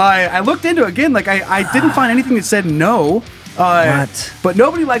 I looked into it again. Like I didn't find anything that said no. What? But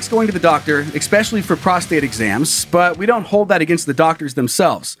nobody likes going to the doctor, especially for prostate exams. But we don't hold that against the doctors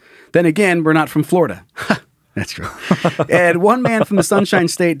themselves. Then again, we're not from Florida. That's true. And one man from the Sunshine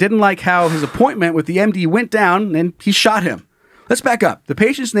State didn't like how his appointment with the MD went down, and he shot him. Let's back up. The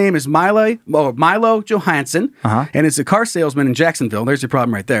patient's name is Milo Johansson, and it's a car salesman in Jacksonville. There's your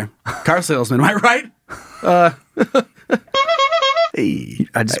problem right there. Car salesman, am I right?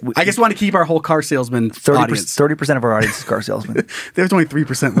 I just want to keep our whole car salesman audience. 30% of our audience is car salesmen. There's only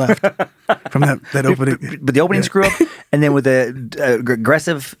 3% left from that opening. But the opening screw up, and then with the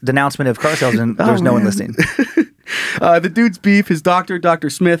aggressive denouncement of car salesmen, there's no one listening. The dude's beef, his doctor, Dr.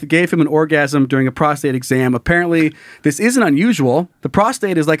 Smith, gave him an orgasm during a prostate exam. Apparently, this isn't unusual. The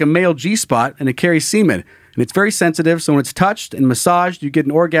prostate is like a male G-spot, and it carries semen. And it's very sensitive, so when it's touched and massaged, you get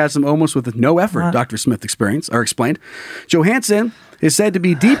an orgasm almost with no effort, Dr. Smith explained. Johansson is said to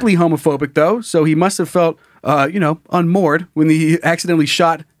be deeply homophobic, though, so he must have felt, unmoored when he accidentally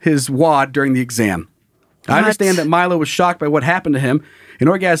shot his wad during the exam. I understand that Milo was shocked by what happened to him. An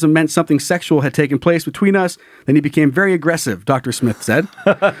orgasm meant something sexual had taken place between us. Then he became very aggressive, Dr. Smith said.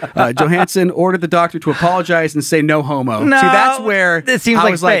 Johansson ordered the doctor to apologize and say no homo. No, see, that's where it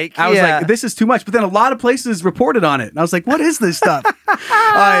seems like fake. I was like, this is too much. But then a lot of places reported on it. And I was like, what is this stuff? You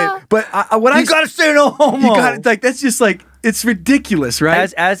gotta say no homo. That's just like, it's ridiculous,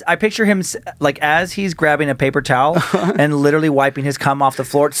 right? As I picture him, like as he's grabbing a paper towel and literally wiping his cum off the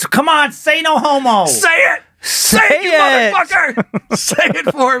floor. So, come on, say no homo. Say it. Say it, you motherfucker. Say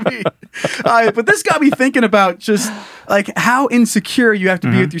it for me. But this got me thinking about just like how insecure you have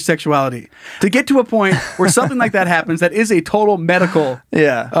to be with your sexuality to get to a point where something like that happens. That is a total medical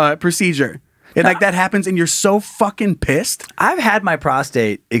procedure. And like that happens and you're so fucking pissed. I've had my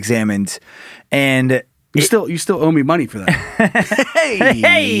prostate examined and you still owe me money for that.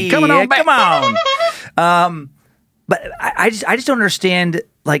 hey, coming on back. Come on. But I just don't understand,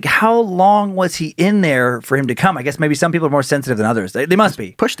 like, how long was he in there for him to come? I guess maybe some people are more sensitive than others. They must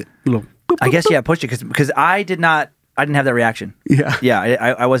be. Pushed it. Little boop, I guess, boop. Pushed it because I didn't have that reaction. Yeah.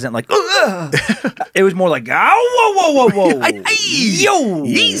 I wasn't like, ugh. It was more like, oh, whoa. Yo,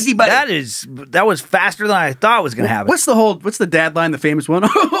 easy, buddy. That was faster than I thought was going to happen. What's the dad line, the famous one?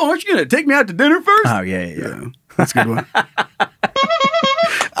 Oh, aren't you going to take me out to dinner first? Oh, yeah. That's a good one.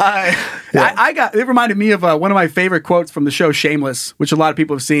 It reminded me of one of my favorite quotes from the show Shameless, which a lot of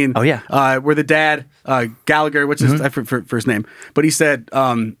people have seen. Oh, yeah. Where the dad, Gallagher, what's his first name? But he said,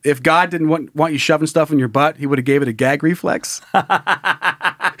 if God didn't want you shoving stuff in your butt, he would have gave it a gag reflex.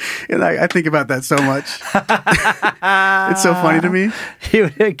 And I think about that so much. It's so funny to me.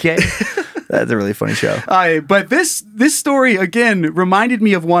 That's a really funny show. But this story again reminded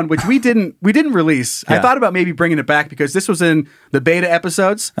me of one which we didn't release. I thought about maybe bringing it back because this was in the beta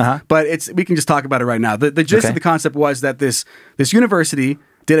episodes. But we can just talk about it right now. The gist of the concept was that this university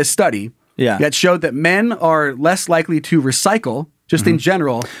did a study that showed that men are less likely to recycle just in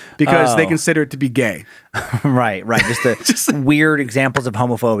general because they consider it to be gay. Right. Just the weird examples of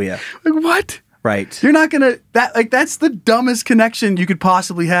homophobia. Like, what? Right. You're not gonna that's the dumbest connection you could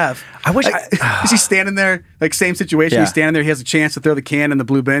possibly have. I wish is he standing there, like same situation, he's standing there, he has a chance to throw the can in the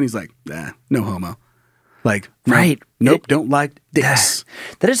blue bin, he's like, no homo. Like, right. Nope, don't like dicks.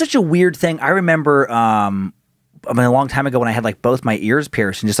 That is such a weird thing. I remember a long time ago when I had like both my ears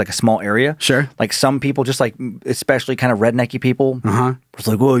pierced in just like a small area. Sure. Like some people, just like especially kind of rednecky people, was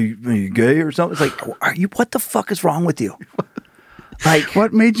like, "Well, are you gay or something?" It's like, what the fuck is wrong with you? Like,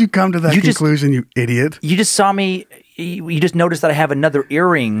 what made you come to that conclusion, you idiot? You just saw me. You just noticed that I have another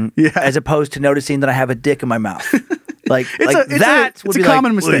earring, as opposed to noticing that I have a dick in my mouth. Like, it's a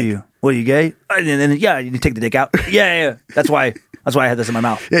common mistake. What are you gay? And then you take the dick out. Yeah. That's why I had this in my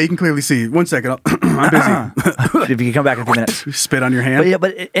mouth. Yeah, you can clearly see. 1 second, I'm busy. If you can come back in a few minutes, spit on your hand.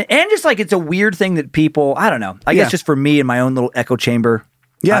 But and just like it's a weird thing that people. I don't know. I guess just for me in my own little echo chamber.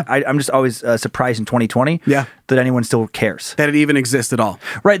 Yeah, I'm just always surprised in 2020 that anyone still cares. That it even exists at all.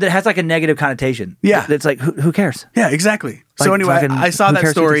 Right, that it has like a negative connotation. Yeah. It's like, who cares? Yeah, exactly. Like, so anyway, I saw that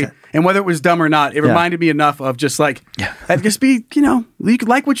story, and whether it was dumb or not, it reminded me enough of just like, just be, you could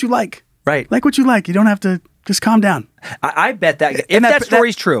like what you like. Right. Like what you like. You don't have to, just calm down. I bet that, if that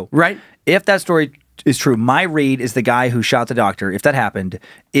story's true. Right. If that story is true, my read is the guy who shot the doctor, if that happened,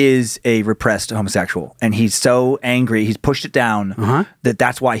 is a repressed homosexual, and he's so angry, he's pushed it down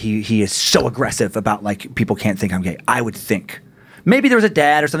that's why he is so aggressive about like people can't think I'm gay. I would think maybe there was a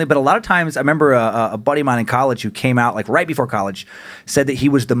dad or something, but a lot of times I remember a buddy of mine in college who came out like right before college said that he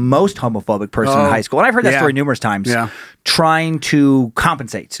was the most homophobic person in high school, and I've heard that story numerous times. Trying to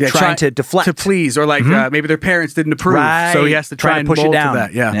compensate, trying to deflect, to please, or like maybe their parents didn't approve, so he has to try and push it down.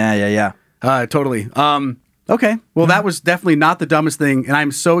 That. Yeah. Totally. Okay. Well, that was definitely not the dumbest thing, and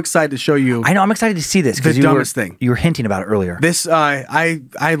I'm so excited to show you. I know. I'm excited to see this because you were hinting about it earlier. This, I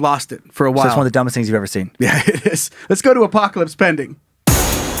lost it for a while. So it's one of the dumbest things you've ever seen. Yeah, it is. Let's go to Apocalypse Pending.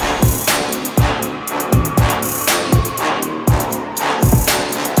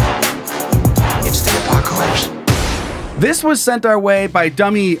 It's the apocalypse. This was sent our way by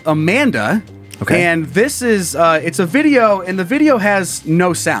dummy Amanda. Okay. And this is, it's a video, and the video has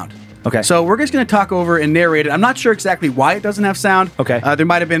no sound. Okay. So we're just going to talk over and narrate it. I'm not sure exactly why it doesn't have sound. Okay. There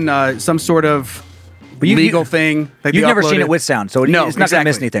might have been some sort of legal thing. You've never seen it with sound, so it's not going to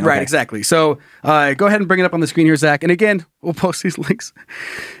miss anything. Right, exactly. So go ahead and bring it up on the screen here, Zach. And again, we'll post these links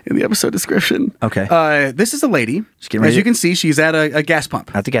in the episode description. Okay. This is a lady. As you can see, she's at a gas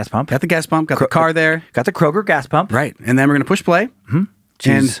pump. At the gas pump. At the gas pump. Got the car there. Got the Kroger gas pump. Right. And then we're going to push play.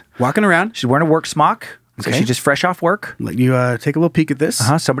 And walking around. She's wearing a work smock. Okay. So she's just fresh off work. Let you take a little peek at this.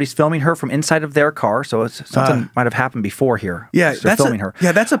 Somebody's filming her from inside of their car, so something might have happened before here. Yeah, so that's filming her.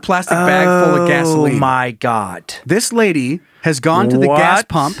 Yeah, that's a plastic bag full of gasoline. Oh my God! This lady has gone to the gas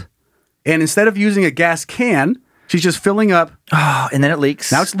pump, and instead of using a gas can, she's just filling up. Oh, and then it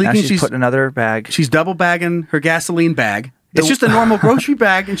leaks. Now it's leaking. Now she's putting another bag. She's double bagging her gasoline bag. It's just a normal grocery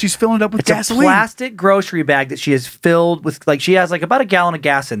bag, and she's filling it up with gasoline. It's a plastic grocery bag that she has filled with, like, she has like about a gallon of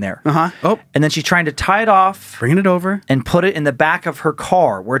gas in there. Oh. And then she's trying to tie it off. Bringing it over. And put it in the back of her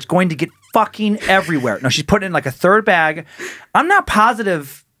car where it's going to get fucking everywhere. No, she's putting it in like a third bag. I'm not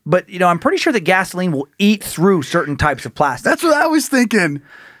positive, but, I'm pretty sure that gasoline will eat through certain types of plastic. That's what I was thinking.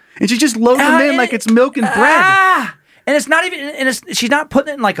 And she just loads them in like it's milk and bread. And it's not even, she's not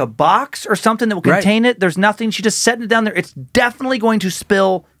putting it in like a box or something that will contain it. There's nothing. She's just setting it down there. It's definitely going to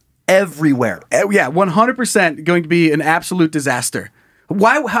spill everywhere. Yeah, 100% going to be an absolute disaster.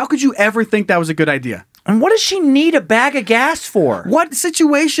 How could you ever think that was a good idea? And what does she need a bag of gas for? What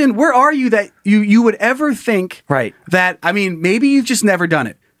situation, where are you that you would ever think that, I mean, maybe you've just never done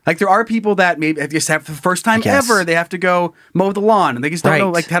it. Like, there are people that maybe just have for the first time ever, they have to go mow the lawn, and they just don't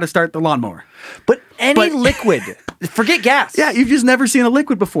know like how to start the lawnmower. But liquid, forget gas. Yeah, you've just never seen a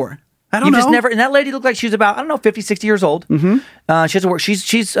liquid before. I don't know. Just never. And that lady looked like she was about 50, 60 years old. She has to work. She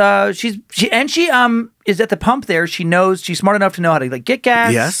is at the pump there. She knows. She's smart enough to know how to like get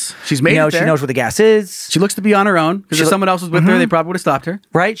gas. Yes, she's made it there. She knows where the gas is. She looks to be on her own because if someone else was with her, they probably would have stopped her.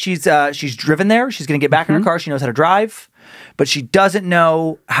 Right. She's driven there. She's going to get back in her car. She knows how to drive. But she doesn't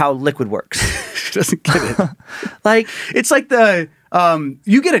know how liquid works. She doesn't get it. Like, it's like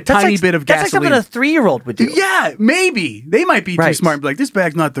you get a tiny bit of gasoline. That's like something a 3-year-old would do. Yeah, maybe. They might be too smart and be like, this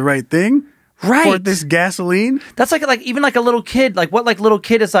bag's not the right thing. For this gasoline. That's like even like a little kid. Like what little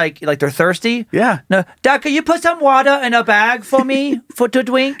kid is like they're thirsty? Yeah. No, Dad, can you put some water in a bag for me to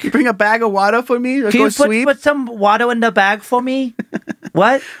drink? You bring a bag of water for me? Can you put some water in the bag for me?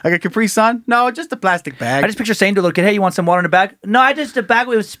 What? Like a Capri Sun? No, just a plastic bag. I just picture saying to a little kid, hey, you want some water in a bag? No, the bag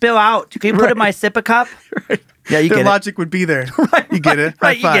will spill out. Can you put it in my sipper cup? Yeah, you get it. The logic would be there. You get it.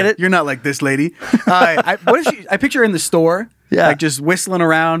 Right, you get it. You're not like this lady. I picture her in the store. Yeah. Like just whistling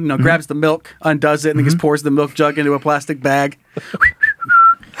around, grabs the milk, undoes it, and then just pours the milk jug into a plastic bag.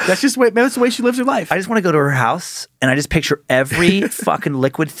 That's the way she lives her life. I just want to go to her house, and I just picture every fucking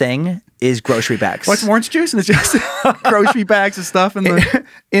liquid thing is grocery bags. What's orange juice? And it's just grocery bags and stuff. And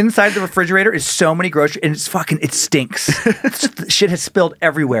inside the refrigerator is so many grocery, and it stinks. Shit has spilled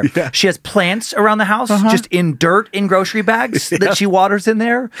everywhere. Yeah. She has plants around the house, just in dirt in grocery bags that she waters in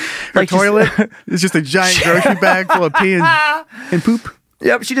there. Her toilet is just a giant grocery bag full of pee and poop.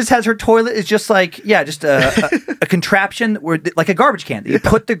 Yep, she just has her toilet is just like, just a contraption where like a garbage can. You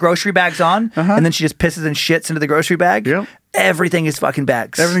put the grocery bags on, and then she just pisses and shits into the grocery bag. Yep. Everything is fucking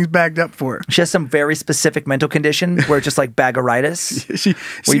bags. Everything's bagged up for her. She has some very specific mental condition where it's just like bagaritis.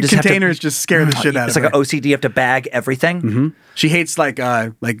 Containers just scare the shit out of her. It's like an OCD. You have to bag everything. She hates like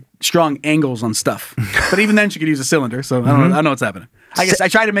strong angles on stuff. But even then, she could use a cylinder. So I don't know what's happening. I guess I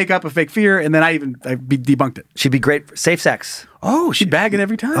tried to make up a fake fear, and then I debunked it. She'd be great for safe sex. Oh, she'd bag it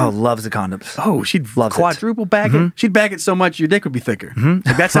every time. Oh, loves the condoms. Oh, she'd quadruple bag it. She'd bag it so much your dick would be thicker.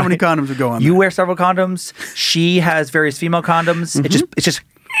 Like that's how many condoms would go on. You wear several condoms. She has various female condoms. It's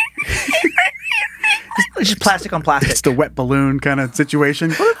just plastic on plastic. It's the wet balloon kind of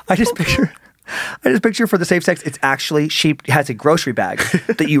situation. I just picture for the safe sex, it's actually, she has a grocery bag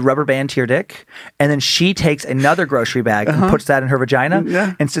that you rubber band to your dick, and then she takes another grocery bag and puts that in her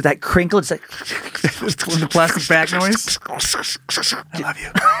vagina, and so that crinkle, it's like the plastic bag noise. I love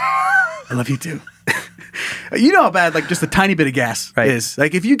you. I love you too. You know how bad like just a tiny bit of gas is.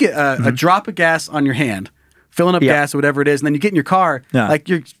 Like if you get a drop of gas on your hand, filling up gas or whatever it is, and then you get in your car, like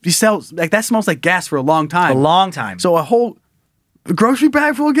you sell like that smells like gas for a long time. A long time. So a whole grocery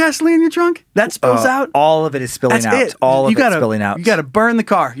bag full of gasoline in your trunk? That spills out? All of it is spilling out. It. All of it's spilling out. You got to burn the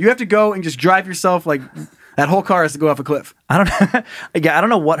car. You have to go and just drive yourself like that whole car has to go off a cliff. I don't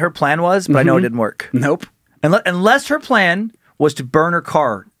know what her plan was, but I know it didn't work. Nope. Unless her plan was to burn her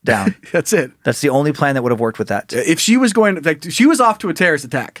car down. That's it. That's the only plan that would have worked with that. If she was going to, like, she was off to a terrorist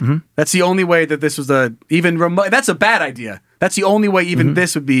attack. That's the only way that this was even remote. That's a bad idea. That's the only way even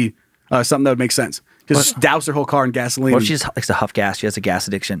this would be something that would make sense. Just douse her whole car in gasoline. Well, she just likes to huff gas. She has a gas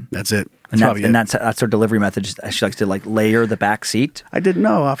addiction. That's it. That's her delivery method. She likes to like layer the back seat. I didn't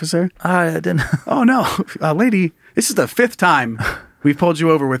know, officer. I didn't. Oh no, lady! This is the 5th time we've pulled you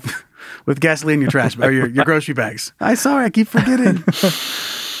over with gasoline in your trash or your grocery bags. I'm sorry, I keep forgetting.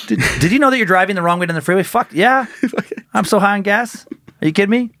 Did you know that you're driving the wrong way down the freeway? Fuck yeah! I'm so high on gas. Are you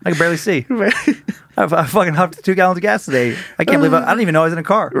kidding me? I can barely see. I fucking huffed 2 gallons of gas today. I can't believe I don't even know I was in a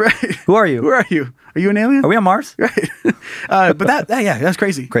car. Right. Who are you? Where are you? Are you an alien? Are we on Mars? Right. But that's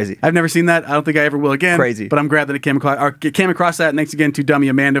crazy. Crazy. I've never seen that. I don't think I ever will again. Crazy. But I'm glad that it came across that. And thanks again to Dummy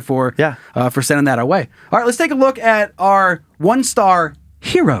Amanda for sending that our way. All right, let's take a look at our 1-star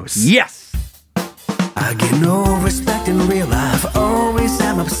heroes. Yes. I get no respect in real life. Always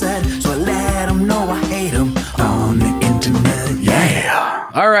am upset, so I let them know I hate them on the internet.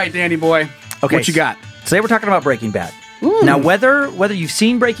 Yeah. All right, Danny boy. Okay. What you got? Today we're talking about Breaking Bad. Now, whether you've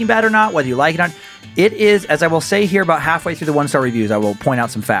seen Breaking Bad or not, whether you like it or not, it is, as I will say here about halfway through the 1-star reviews, I will point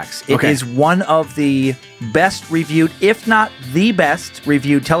out some facts. It is one of the best reviewed, if not the best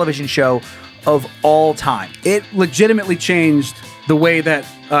reviewed television show of all time. It legitimately changed the way that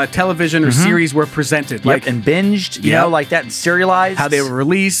television or series were presented. Like and binged, you know, like that, and serialized. How they were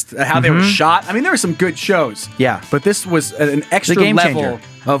released, how they were shot. I mean, there were some good shows. Yeah. But this was an extra level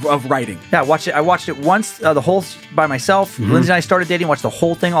of writing. Yeah, I watched it once, the whole by myself. Lindsay and I started dating, watched the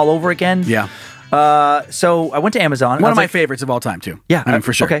whole thing all over again. Yeah. So I went to Amazon. One of my favorites of all time, too. Yeah. I mean,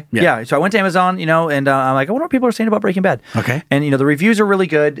 for sure. Okay. Yeah. So I went to Amazon, and I'm like, I wonder what people are saying about Breaking Bad. Okay. And, the reviews are really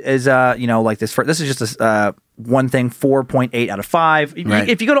good. Like this is just one thing, 4.8 out of 5. Right.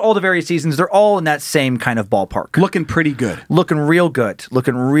 If you go to all the various seasons, they're all in that same kind of ballpark. Looking pretty good. Looking real good.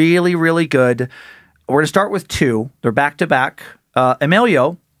 Looking really, really good. We're going to start with 2. They're back to back.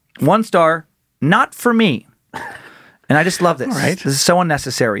 Emilio, 1 star, not for me. And I just love this. All right. This is so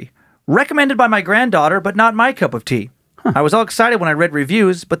unnecessary. Recommended by my granddaughter, but not my cup of tea. I was all excited when I read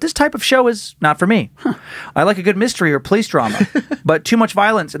reviews, but this type of show is not for me. I like a good mystery or police drama, but too much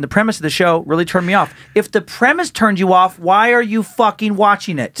violence and the premise of the show really turned me off. If the premise turned you off, why are you fucking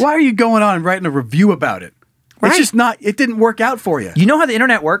watching it? Why are you going on and writing a review about it? Right. It's just not, it didn't work out for you. You know how the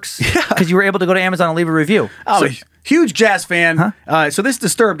internet works? Because you were able to go to Amazon and leave a review. Oh, huge jazz fan. So this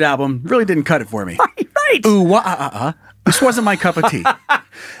Disturbed album really didn't cut it for me. Right. Ooh, this wasn't my cup of tea.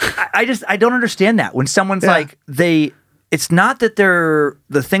 I don't understand that. When someone's like, it's not that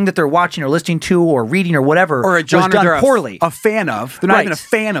the thing that they're watching or listening to or reading or whatever or a genre was done they're poorly. A fan of. They're not even a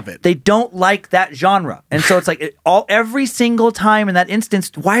fan of it. They don't like that genre. And so it's like every single time in that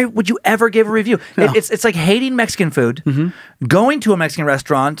instance, why would you ever give a review? No. It's like hating Mexican food, going to a Mexican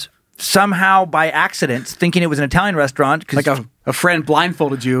restaurant, somehow by accident thinking it was an Italian restaurant. Like a friend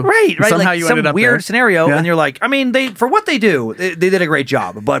blindfolded you. Right. Somehow like you some ended up weird there. scenario. Yeah. And you're like, I mean, for what they do, they did a great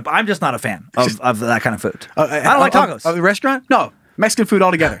job. But I'm just not a fan of that kind of food. I don't like tacos. Of the restaurant? No. Mexican food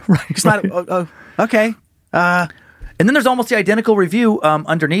altogether. Right. It's not. Okay. And then there's almost the identical review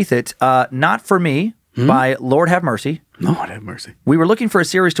underneath it. Not for me. By Lord Have Mercy. Lord Have Mercy. We were looking for a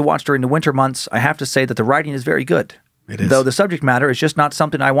series to watch during the winter months. I have to say that the writing is very good. It is. Though the subject matter is just not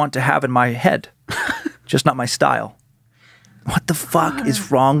something I want to have in my head. Just not my style. What the fuck is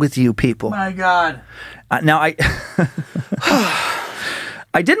wrong with you people? My God. Now, I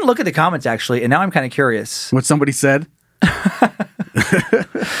didn't look at the comments, actually, and now I'm kind of curious. What somebody said?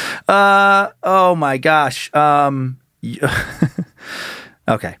 Oh, my gosh.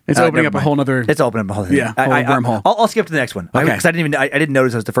 Okay, it's opening up a whole nother. It's opening up a whole thing. Yeah, wormhole. I'll skip to the next one. Okay, because I didn't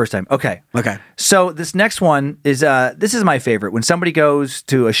notice it was the first time. Okay. So this next one is this is my favorite. When somebody goes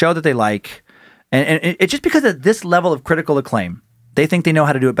to a show that they like, and it's just because of this level of critical acclaim, they think they know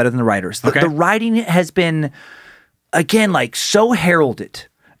how to do it better than the writers. The writing has been, again, like so heralded.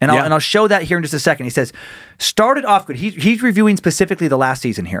 And I'll show that here in just a second. He says, started off good. He's reviewing specifically the last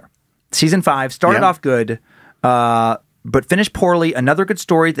season here. Season 5 started off good. But finished poorly. Another good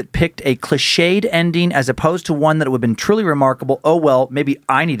story that picked a cliched ending as opposed to one that would have been truly remarkable. Oh, well, maybe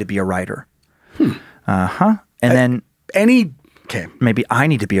I need to be a writer. And then... Maybe I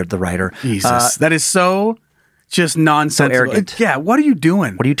need to be the writer. Jesus. That is so just nonsensical. So arrogant. Yeah, what are you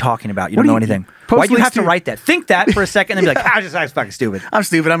doing? What are you talking about? You don't know anything. Why do you have to write that? Think that for a second and be like, that's fucking stupid. I'm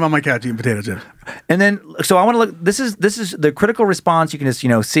stupid. I'm on my couch eating potato chips. And then, so I want to look, this is the critical response. You can just,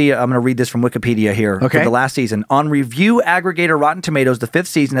 see, I'm going to read this from Wikipedia here. Okay. For the last season. On review aggregator Rotten Tomatoes, the 5th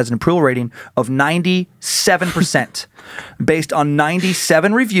season has an approval rating of 97%. Based on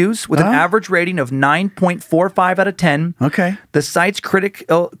 97 reviews with an average rating of 9.45 out of 10. Okay. The site's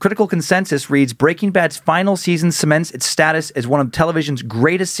critical consensus reads, Breaking Bad's final season cements its status as one of television's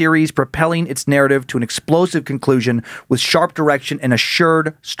greatest series, propelling its narrative to an explosive conclusion with sharp direction and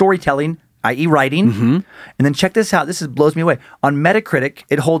assured storytelling, i.e. writing. And then check this out. This blows me away. On Metacritic,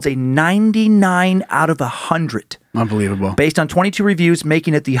 it holds a 99 out of 100. Unbelievable. Based on 22 reviews,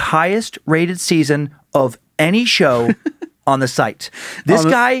 making it the highest rated season of any show on the site. This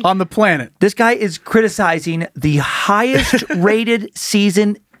guy on the planet. This guy is criticizing the highest rated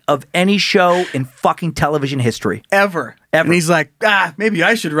season of any show in fucking television history. Ever. And he's like, maybe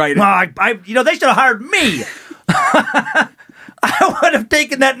I should write it. They should have hired me. I would have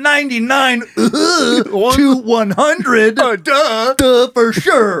taken that 99 to 100. Duh, for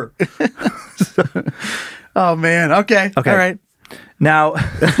sure. Oh, man. Okay. All right. Now,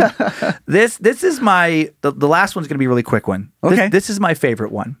 this is the last one's going to be a really quick one. Okay. This is my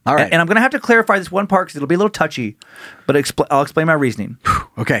favorite one. All right. And I'm going to have to clarify this one part because it'll be a little touchy, but I'll explain my reasoning.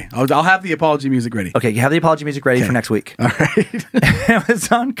 Okay. I'll have the apology music ready. Okay. You have the apology music ready for next week. All right.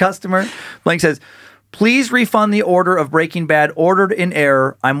 Amazon customer blank says, please refund the order of Breaking Bad ordered in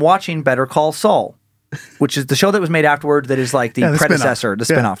error. I'm watching Better Call Saul, which is the show that was made afterward that is like the predecessor, the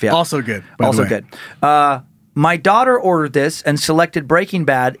spinoff. Yeah. Also good. Also good. My daughter ordered this and selected Breaking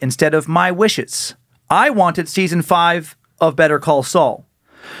Bad instead of my wishes. I wanted season 5 of Better Call Saul.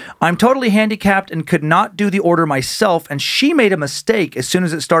 I'm totally handicapped and could not do the order myself, and she made a mistake as soon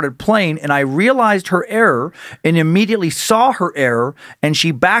as it started playing, and I realized her error and immediately saw her error, and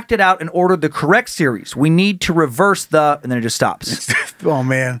she backed it out and ordered the correct series. We need to reverse and then it just stops. Oh,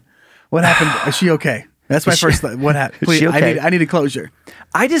 man. What happened? Is she okay? That's my first thought. What happened? Please, okay? I need a closure.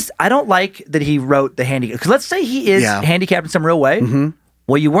 I don't like that he wrote the handicap. Because let's say he is handicapped in some real way.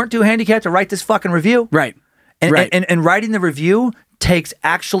 Well, you weren't too handicapped to write this fucking review. Right. And writing the review takes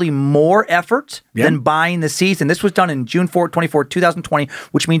actually more effort than buying the season. This was done in June 24, 2020,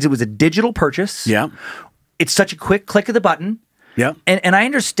 which means it was a digital purchase. Yeah. It's such a quick click of the button. Yeah. And I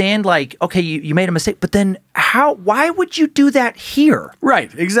understand, like, okay, you made a mistake, but then why would you do that here?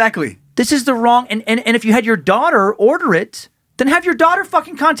 Right. Exactly. This is the wrong, and if you had your daughter order it, then have your daughter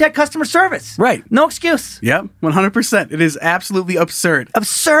fucking contact customer service. Right. No excuse. Yep. 100%. It is absolutely absurd.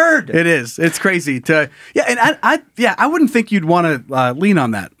 Absurd. It is. It's crazy and I wouldn't think you'd want to lean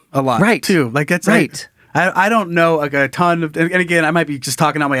on that a lot. Right. Too. Like that's right. I don't know like a ton of, and again, I might be just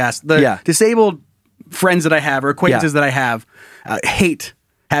talking out my ass. The disabled friends that I have or acquaintances that I have hate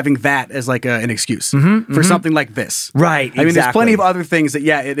having that as like an excuse for something like this. Right. I mean, there's plenty of other things that,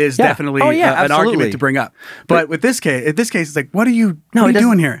 it is definitely an argument to bring up. But with this case, it's like, what are you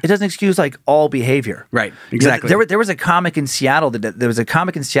doing here? It doesn't excuse like all behavior. Right. Exactly. There was a comic in Seattle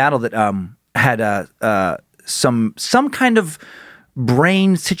that had some kind of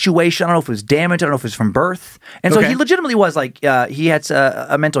brain situation. I don't know if it was damage. I don't know if it was from birth. And so he legitimately was like, he had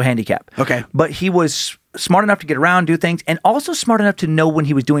a mental handicap. Okay. But he was smart enough to get around, do things, and also smart enough to know when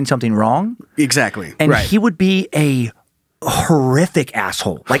he was doing something wrong. Exactly. And he would be a horrific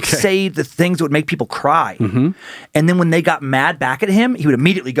asshole. Like say the things that would make people cry. And then when they got mad back at him, he would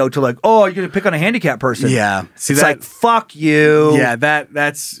immediately go to like, oh, you're going to pick on a handicapped person. Yeah. See, it's like, fuck you. Yeah,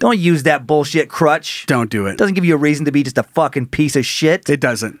 that's... Don't use that bullshit crutch. Don't do it. Doesn't give you a reason to be just a fucking piece of shit. It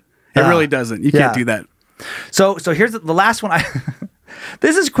doesn't. It really doesn't. You can't do that. So here's the last one.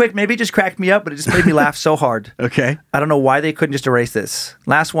 This is quick. Maybe it just cracked me up, but it just made me laugh so hard. Okay. I don't know why they couldn't just erase this.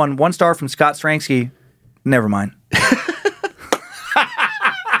 Last one. 1 star from Scott Stransky. Never mind.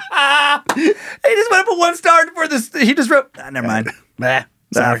 He just went up a 1 star for this. He just wrote, never mind.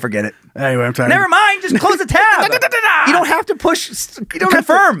 Forget it. Anyway, I'm tired. Never mind. Just close the tab. You don't have to push. You don't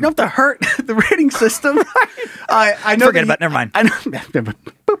confirm. You don't have to hurt the rating system. I know. Forget about it. Never mind. I know. Boop,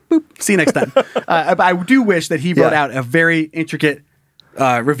 boop. See you next time. I do wish that he wrote out a very intricate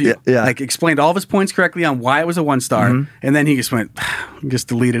review. Like explained all of his points correctly on why it was a 1 star, and then he just went, just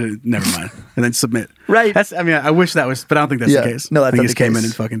deleted it. Never mind, and then submit. Right. That's. I mean, I wish that was, but I don't think that's the case. No, that's I think not he just the came case. in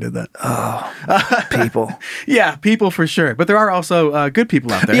and fucking did that. Oh, people. Yeah, people for sure. But there are also good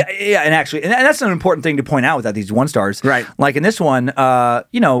people out there. Yeah, and actually, and that's an important thing to point out without these 1 stars. Right. Like in this one, out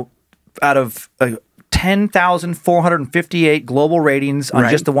of 10,458 global ratings on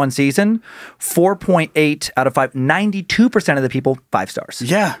just the one season, 4.8 out of 5, 92% of the people, 5 stars.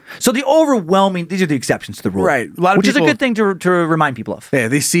 Yeah. So the overwhelming, these are the exceptions to the rule. Right. A lot of which people, is a good thing to remind people of. Yeah,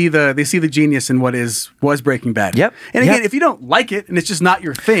 they see the genius in what was Breaking Bad. Yep. And again, if you don't like it and it's just not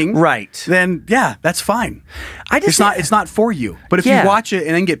your thing, right, then yeah, that's fine. It's not for you. But if you watch it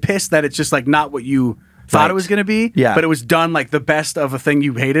and then get pissed that it's just like not what you thought it was going to be, but it was done like the best of a thing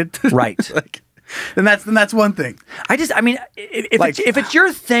you hated, right? Then that's one thing. If it's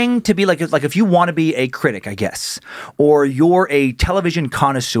your thing to be like if you want to be a critic, I guess, or you're a television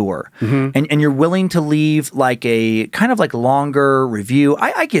connoisseur and you're willing to leave like a kind of like longer review,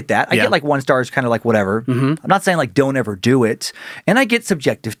 I get that. I get like 1 star is kind of like whatever. I'm not saying like don't ever do it. And I get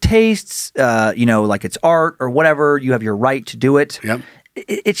subjective tastes, like it's art or whatever. You have your right to do it. Yep.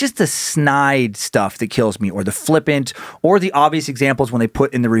 It's just the snide stuff that kills me, or the flippant, or the obvious examples when they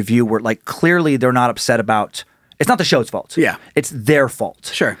put in the review where like clearly they're not upset about. It's not the show's fault. Yeah. It's their fault.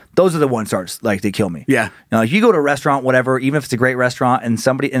 Sure. Those are the 1 stars. Like, they kill me. Yeah. If you go to a restaurant, whatever, even if it's a great restaurant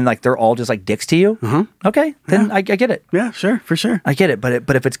and like they're all just like dicks to you, okay, then I get it. Yeah, sure, for sure. I get it.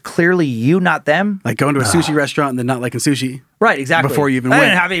 But if it's clearly you, not them. Like going to a sushi restaurant and then not liking sushi. Right, exactly. Before you even I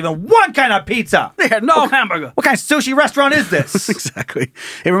went. didn't have even one kind of pizza. They had no hamburger. What kind of sushi restaurant is this? Exactly.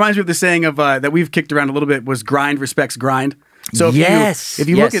 It reminds me of the saying of that we've kicked around a little bit was grind respects grind. So if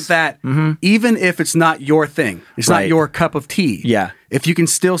you look at that, even if it's not your thing, it's not your cup of tea. Yeah. If you can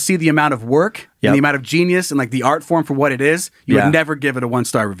still see the amount of work and the amount of genius and like the art form for what it is, you would never give it a 1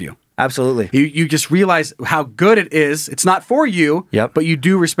 star review. Absolutely. You just realize how good it is. It's not for you, Yep. but you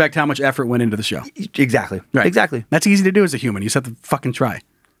do respect how much effort went into the show. Exactly. Right. Exactly. That's easy to do as a human. You just have to fucking try.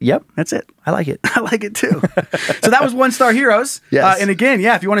 Yep. That's it. I like it. I like it too. So that was 1 Star Heroes. Yes. And again,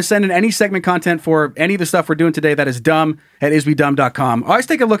 if you want to send in any segment content for any of the stuff we're doing today, that is dumb@isbedumb.com. Always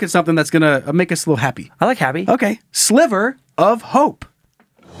take a look at something that's going to make us a little happy. I like happy. Okay. Sliver of Hope.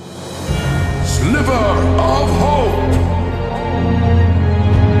 Sliver of Hope.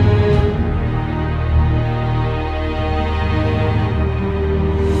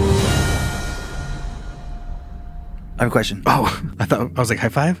 I have a question. Oh, I was like, high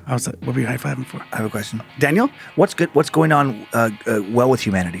five? I was like, what were you high fiving for? I have a question. Daniel? What's good? What's going on well with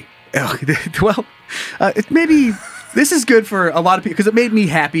humanity? Well, maybe this is good for a lot of people because it made me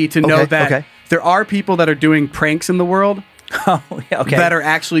happy to know that there are people that are doing pranks in the world that are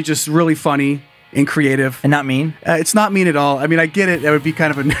actually just really funny and creative. And not mean? It's not mean at all. I mean, I get it. That would be kind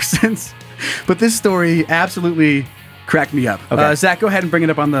of a nuisance. But this story absolutely cracked me up. Okay. Zach, go ahead and bring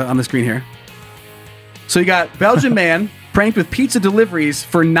it up on the screen here. So you got Belgian man pranked with pizza deliveries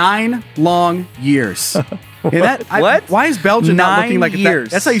for 9 long years. What? Why is Belgian not looking like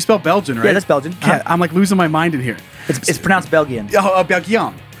years? That's how you spell Belgian, right? Yeah, that's Belgian. I'm like losing my mind in here. It's pronounced Belgian. Oh,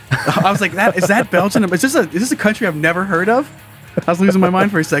 Belgian. I was like, is that Belgian? Is this a country I've never heard of? I was losing my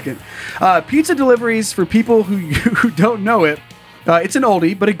mind for a second. Pizza deliveries for people who don't know it. It's an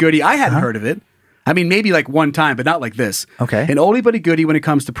oldie but a goodie. I hadn't heard of it. I mean, maybe like one time, but not like this. Okay. An oldie but a goodie when it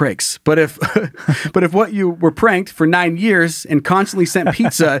comes to pranks. But if what you were pranked for 9 years and constantly sent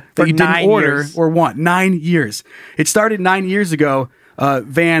pizza that you didn't order or want, 9 years. It started 9 years ago.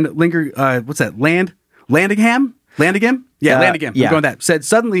 Landingham? Yeah, Landingham. Yeah. I'm going that. Said,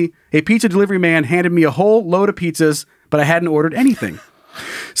 suddenly, a pizza delivery man handed me a whole load of pizzas, but I hadn't ordered anything.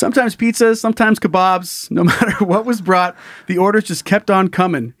 Sometimes pizzas, sometimes kebabs. No matter what was brought, the orders just kept on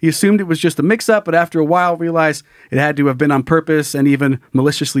coming. He assumed it was just a mix-up, but after a while realized it had to have been on purpose and even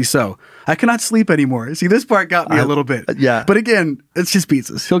maliciously so. I cannot sleep anymore. See, this part got me a little bit. Yeah. But again, it's just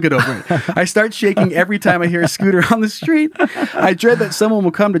pizzas. He'll get over it. I start shaking every time I hear a scooter on the street. I dread that someone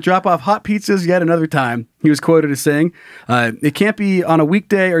will come to drop off hot pizzas yet another time. He was quoted as saying, it can't be on a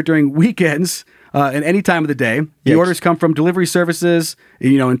weekday or during weekends. And any time of the day. The orders come from delivery services,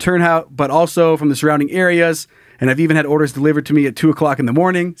 in Turnhout, but also from the surrounding areas. And I've even had orders delivered to me at 2 o'clock in the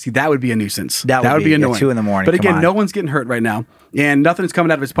morning. See, that would be a nuisance. That would be annoying. 2 in the morning. But again, no one's getting hurt right now. And nothing's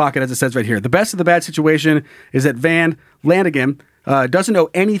coming out of his pocket, as it says right here. The best of the bad situation is that Van Lanigan doesn't owe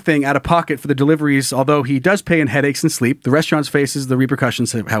anything out of pocket for the deliveries, although he does pay in headaches and sleep. The restaurant faces the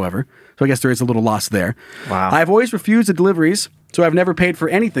repercussions, however. So I guess there is a little loss there. Wow. I've always refused the deliveries, so I've never paid for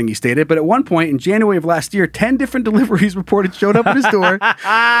anything, he stated. But at one point in January of last year, 10 different deliveries reported showed up at his door.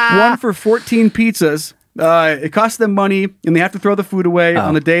 One for 14 pizzas. It cost them money, and they have to throw the food away.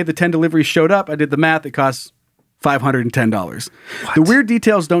 On the day the 10 deliveries showed up, I did the math, it cost $510. The weird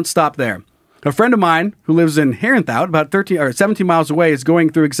details don't stop there. A friend of mine who lives in Herenthout, about 13 or 17 miles away, is going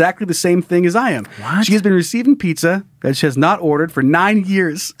through exactly the same thing as I am. What? She has been receiving pizza that she has not ordered for 9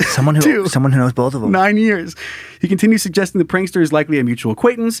 years. Someone who knows both of them. 9 years. He continues suggesting the prankster is likely a mutual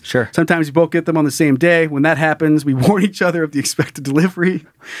acquaintance. Sure. Sometimes we both get them on the same day. When that happens, we warn each other of the expected delivery.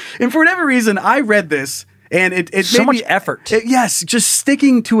 And for whatever reason, I read this. And it so made much me, effort. Yes, just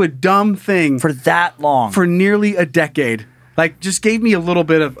sticking to a dumb thing for that long, for nearly a decade, just gave me a little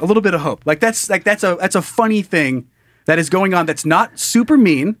bit of hope. That's a funny thing that is going on. That's not super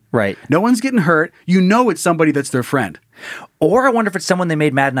mean. Right. No one's getting hurt. It's somebody that's their friend. Or I wonder if it's someone they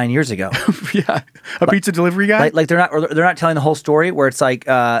made mad 9 years ago. Yeah, a pizza delivery guy. Like they're not telling the whole story. Where it's like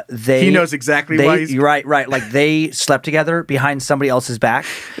he knows exactly why he's right. Like they slept together behind somebody else's back,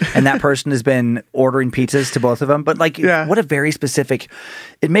 and that person has been ordering pizzas to both of them. But what a very specific.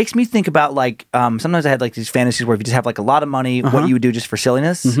 It makes me think about sometimes I had these fantasies where if you just have a lot of money, what you would do just for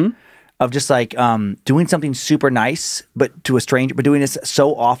silliness. Mm-hmm. Of just doing something super nice, but to a stranger, but doing this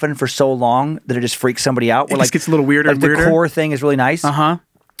so often for so long that it just freaks somebody out. It just gets a little weirder and weirder. The core thing is really nice. I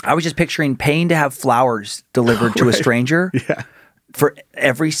was just picturing paying to have flowers delivered to a stranger for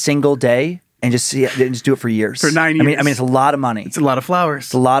every single day and just do it for years. For 9 years. I mean, it's a lot of money. It's a lot of flowers.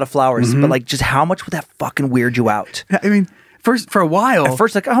 It's a lot of flowers. Mm-hmm. But just how much would that fucking weird you out? I mean, for a while. At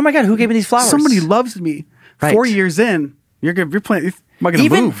first, oh my God, who gave me these flowers? Somebody loves me. Right. 4 years in, you're playing. Am I going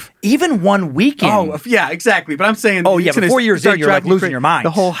to move? Even one weekend. Oh, yeah, exactly. But I'm saying... Oh, yeah, but 4 years in, you're losing your mind.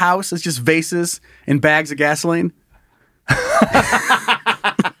 The whole house is just vases and bags of gasoline.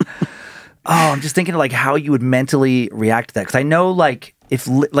 I'm just thinking of how you would mentally react to that. Because I know if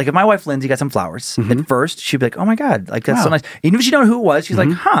my wife Lindsay got some flowers, at first she'd be like, oh my God, that's so nice. Even if she don't know who it was, she's like,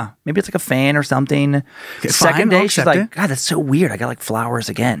 maybe it's a fan or something. Second day, she's like, God, that's so weird. I got flowers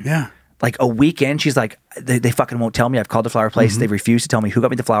again. Yeah. A weekend, she's like, they fucking won't tell me. I've called the flower place. They refuse to tell me who got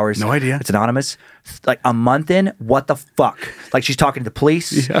me the flowers. No idea. It's anonymous. A month in, what the fuck? She's talking to the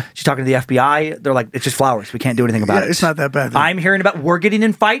police. Yeah. She's talking to the FBI. They're like, it's just flowers. We can't do anything about it. It's not that bad. I'm hearing about we're getting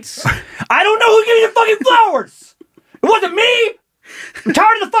in fights. I don't know who gave me the fucking flowers. It wasn't me. I'm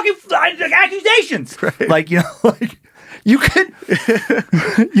tired of the fucking accusations. Right. You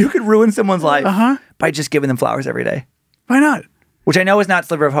could ruin someone's life by just giving them flowers every day. Why not? Which I know is not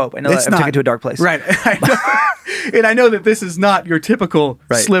Sliver of Hope. I know that I'm taking it to a dark place. Right. And I know that this is not your typical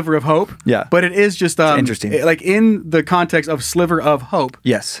Sliver of Hope. Yeah. But it is just interesting. In the context of Sliver of Hope.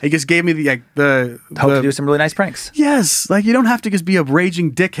 Yes. It just gave me the hope to do some really nice pranks. Yes. You don't have to just be a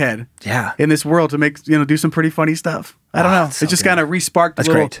raging dickhead. Yeah. In this world to make do some pretty funny stuff. I don't know. So it just kind of re-sparked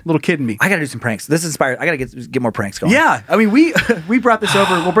the little kid in me. I got to do some pranks. This is inspired. I got to get more pranks going. Yeah. I mean, we brought this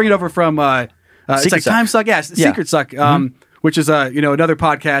over. We'll bring it over from it's Time Suck. Yeah. Secret Suck. Which is another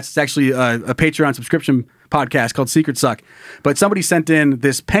podcast. It's actually a Patreon subscription podcast called Secret Suck. But somebody sent in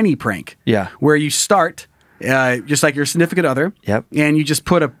this penny prank. Yeah. Where you start just like your significant other. Yep. And you just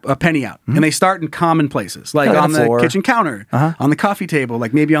put a penny out. And they start in common places. On the kitchen counter, on the coffee table,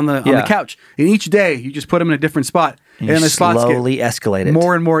 maybe on the couch. And each day you just put them in a different spot. And the spots slowly escalate it.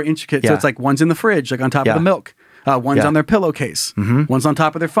 More and more intricate. Yeah. So it's one's in the fridge, on top of the milk. One's on their pillowcase. One's on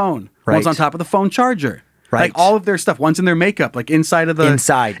top of their phone. Right. One's on top of the phone charger. Right. All of their stuff. One's in their makeup, inside of the...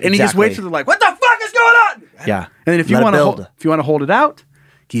 Inside, And he just waits for what the fuck is going on? Yeah. And then if you want to hold it out,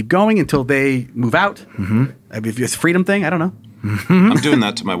 keep going until they move out. If it's a freedom thing, I don't know. I'm doing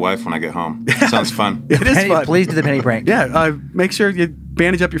that to my wife when I get home. Sounds fun. It is fun. Please do the penny prank. Yeah. Make sure you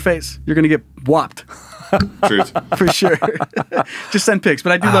bandage up your face. You're going to get whopped. Truth. For sure. Just send pics.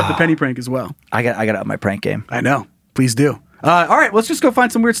 But I do love the penny prank as well. I got up my prank game. I know. Please do. All right, let's just go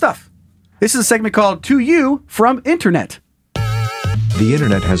find some weird stuff. This is a segment called To You from Internet. The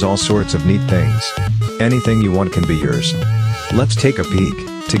internet has all sorts of neat things. Anything you want can be yours. Let's take a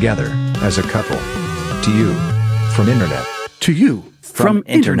peek, together, as a couple. To you, from Internet. To you, from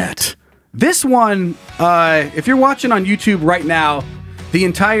Internet. This one, if you're watching on YouTube right now, the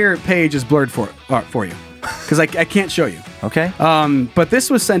entire page is blurred for you. Because I can't show you. Okay. But this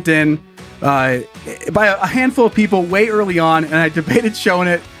was sent in by a handful of people way early on, and I debated showing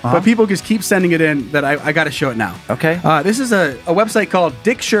it, but people just keep sending it in that I got to show it now. Okay. This is a website called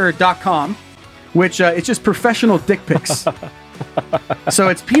dicksure.com, which it's just professional dick pics. So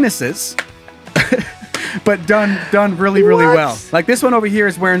it's penises, but done really well. Like this one over here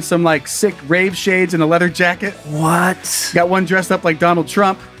is wearing some like sick rave shades and a leather jacket. What? Got one dressed up like Donald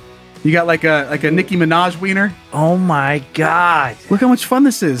Trump. You got like a Nicki Minaj wiener. Oh my God. Look how much fun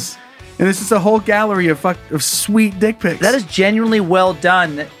this is. And this is a whole gallery of sweet dick pics. That is genuinely well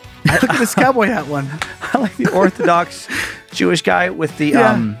done. Look at this cowboy hat one. I like the Orthodox Jewish guy with the,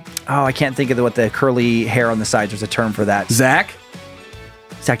 I can't think of what the curly hair on the sides. There's a term for that. Zach?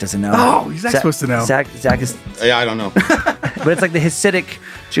 Zach doesn't know. Oh, Zach's supposed to know. Zach is... Yeah, I don't know. But it's like the Hasidic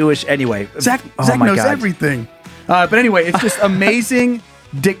Jewish... Anyway. Zach my knows God. everything. But anyway, it's just amazing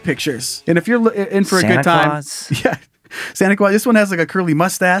dick pictures. And if you're in for a Santa good time... Claus. Yeah. Santa Claus. This one has like a curly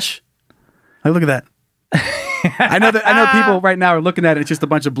mustache. Like, look at that. I know people right now are looking at it. It's just a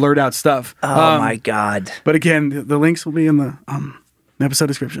bunch of blurred out stuff. Oh my God. But again, the links will be in the episode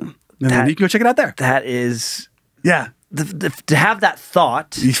description. And then you can go check it out there. That is... Yeah. To have that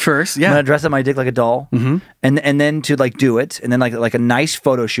thought first, I'm gonna dress up my dick like a doll, and then to like do it, and then like a nice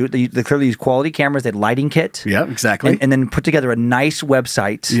photo shoot. They clearly use quality cameras. They had lighting kit. Yeah, exactly. And then put together a nice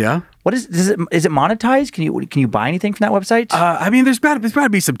website. Yeah. What is it? Is it monetized? Can you buy anything from that website? I mean, there's got to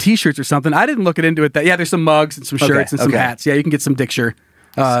be some T-shirts or something. I didn't look into it. There's some mugs and some shirts and some hats. Yeah, you can get some Dickshire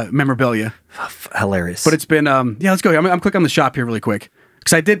memorabilia. Hilarious. But it's been let's go. I'm click on the shop here really quick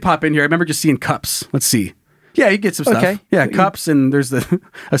because I did pop in here. I remember just seeing cups. Let's see. Yeah, you get some stuff. Okay. Yeah, cups, and there's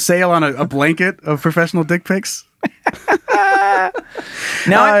a sale on a blanket of professional dick pics.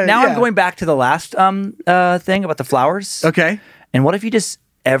 Now I'm going back to the last thing about the flowers. Okay. And what if you just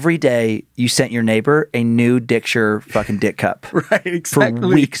every day you sent your neighbor a new Dickshire fucking dick cup? Right, exactly. For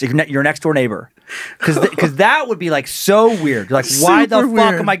weeks. Your next door neighbor. Because that would be like so weird. Like, why the Super fuck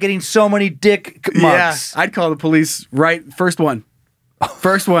weird. am I getting so many dick mugs? Yeah, I'd call the police right first one.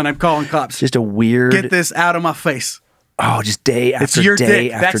 First one, I'm calling cops. Just a weird... Get this out of my face. Oh, just day after It's your day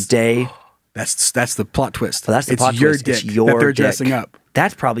dick. after day. That's the plot twist. So that's the plot it's your twist. dick It's your that they're dick. dressing up.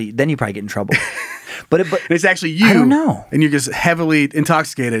 That's probably... Then you probably get in trouble. But it's actually you. I don't know. And you're just heavily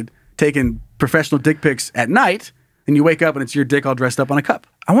intoxicated, taking professional dick pics at night, and you wake up and it's your dick all dressed up on a cup.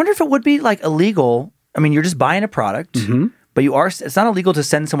 I wonder if it would be like illegal. I mean, you're just buying a product, but it's not illegal to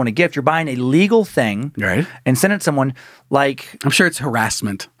send someone a gift. You're buying a legal thing, right? And send it to someone like... I'm sure it's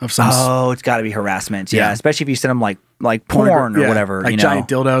harassment of some sort. Oh, it's got to be harassment. Yeah. Especially if you send them like porn or whatever. Like giant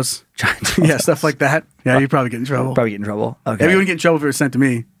dildos. Yeah, stuff like that. Yeah, you'd probably get in trouble. Probably get in trouble. Okay. Maybe you wouldn't get in trouble if it was sent to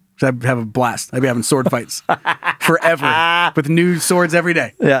me. I'd have a blast. I'd be having sword fights forever with new swords every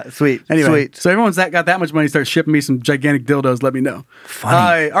day. Yeah, sweet. Anyway, sweet. So everyone's got that much money to start shipping me some gigantic dildos. Let me know.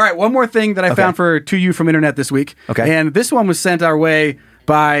 Funny. All right, one more thing that I found for To You from Internet this week. Okay. And this one was sent our way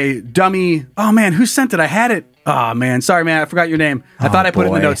by Dummy. Oh, man, who sent it? I had it. Oh, man. Sorry, man. I forgot your name. I thought I put it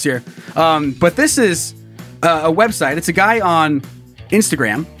in the notes here. But this is a website. It's a guy on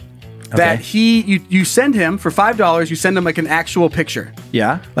Instagram. That you send him for $5. You send him like an actual picture,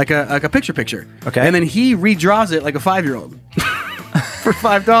 like a picture, okay, and then he redraws it like a 5-year-old for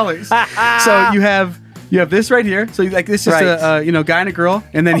 $5. So you have this right here. So like this is a guy and a girl,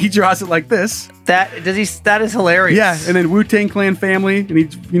 and then he draws it like this. That is hilarious. Yeah, and then Wu-Tang Clan family, and he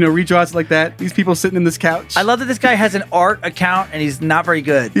redraws it like that. These people sitting in this couch. I love that this guy has an art account and he's not very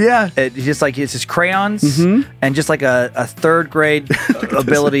good. Yeah, it's just like it's just crayons and just like a third grade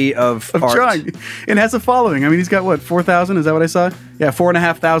ability of art. Drawing, and has a following. I mean, he's got what 4,000? Is that what I saw? Yeah,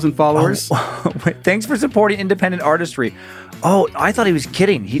 4,500 followers. Wait, thanks for supporting independent artistry. Oh, I thought he was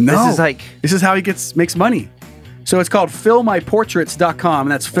kidding. This is how he makes money. So it's called philmyportraits.com,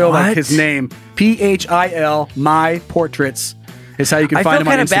 and that's Phil like his name. PHIL My Portraits is how you can find him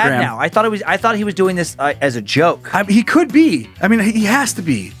on Instagram. I feel kind of bad now. I thought he was doing this as a joke. He could be. I mean, he has to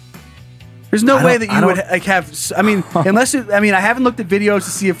be. There's no way that you would like have. I mean, unless I haven't looked at videos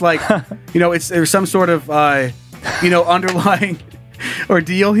to see if like there's some sort of underlying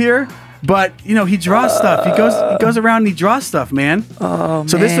ordeal here. But he draws stuff. He goes around and he draws stuff, man. Oh,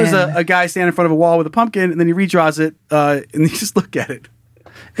 so this was a guy standing in front of a wall with a pumpkin, and then he redraws it, and you just look at it.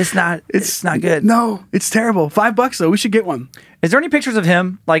 It's not good. No, it's terrible. $5 though. We should get one. Is there any pictures of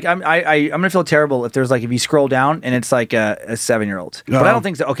him? Like, I'm gonna feel terrible if there's like if you scroll down and it's like a 7-year-old. But I don't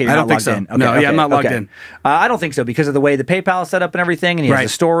think so. Okay, you're not logged in. Okay, no, I'm not logged in. I don't think so because of the way the PayPal is set up and everything, and he has the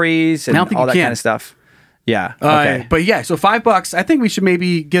stories and all that kind of stuff. Yeah. Okay. But yeah, so $5. I think we should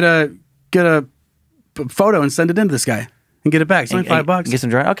maybe get a photo and send it in to this guy and get it back. It's only $5. Get some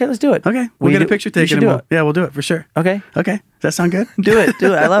dry. Okay, let's do it. Okay, we'll get a picture taken. Yeah, we'll do it for sure. Okay. Does that sound good? Do it.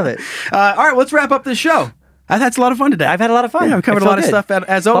 I love it. All right, let's wrap up this show. I've had a lot of fun today. I've had a lot of fun. Yeah, we covered a lot of stuff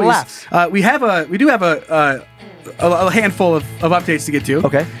as always. We do have a handful of updates to get to.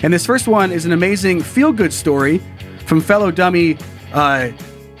 Okay. And this first one is an amazing feel-good story from fellow dummy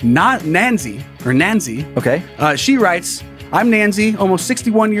not Nancy. Okay. She writes, I'm Nancy, almost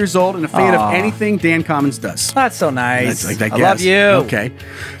 61 years old and a fan of anything Dan Commons does. That's so nice. I love you. Okay.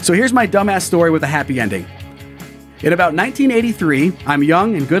 So here's my dumbass story with a happy ending. In about 1983, I'm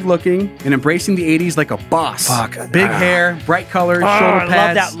young and good looking and embracing the 80s like a boss. Big hair, bright colors, shoulder pads. I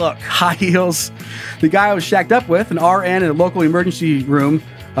love that look. High heels. The guy I was shacked up with, an RN in a local emergency room,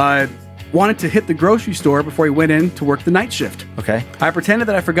 wanted to hit the grocery store before he went in to work the night shift. Okay. I pretended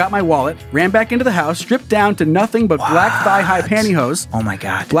that I forgot my wallet, ran back into the house, stripped down to nothing but black thigh-high pantyhose. Oh my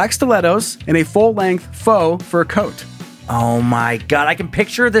God. Black stilettos, and a full-length faux fur coat. Oh my God. I can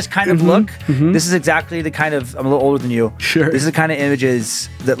picture this kind of look. This is exactly the kind of, I'm a little older than you. Sure. This is the kind of images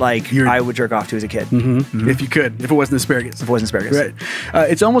that like I would jerk off to as a kid. If you could, if it wasn't asparagus. Right.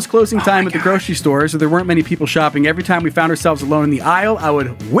 It's almost closing time at the grocery store, so there weren't many people shopping. Every time we found ourselves alone in the aisle, I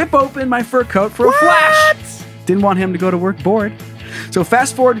would whip open my fur coat for a flash. Didn't want him to go to work bored. So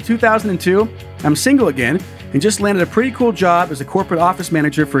fast forward to 2002, I'm single again, and just landed a pretty cool job as a corporate office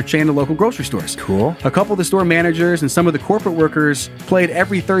manager for a chain of local grocery stores. Cool. A couple of the store managers and some of the corporate workers played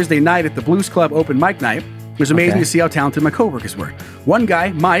every Thursday night at the Blues Club open mic night. It was amazing to see how talented my coworkers were. One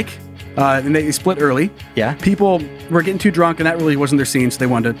guy, Mike, and they split early. Yeah. People were getting too drunk, and that really wasn't their scene, so they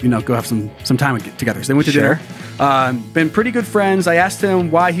wanted to, go have some time together. So they went to dinner. Been pretty good friends. I asked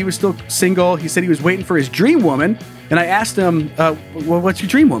him why he was still single. He said he was waiting for his dream woman, and I asked him, well, what's your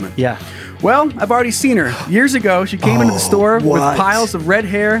dream woman? Yeah. Well, I've already seen her. Years ago, she came into the store with piles of red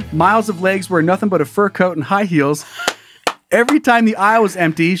hair, miles of legs, wearing nothing but a fur coat and high heels. Every time the aisle was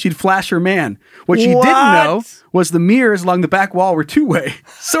empty, she'd flash her man. What she didn't know was the mirrors along the back wall were two-way.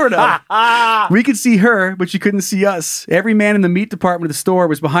 Sort of. We could see her, but she couldn't see us. Every man in the meat department of the store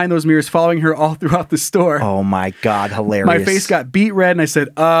was behind those mirrors following her all throughout the store. Oh my God, hilarious. My face got beet red and I said,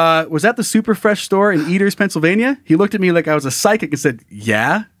 was that the Super Fresh store in Eaters, Pennsylvania? He looked at me like I was a psychic and said,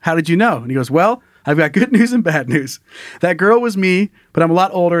 yeah? How did you know? And he goes, well, I've got good news and bad news. That girl was me, but I'm a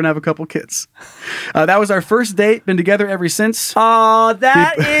lot older and have a couple kids. That was our first date. Been together ever since. Oh,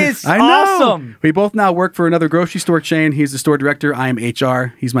 that is awesome. We both now work for another grocery store chain. He's the store director. I am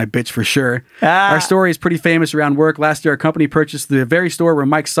HR. He's my bitch for sure. Our story is pretty famous around work. Last year, our company purchased the very store where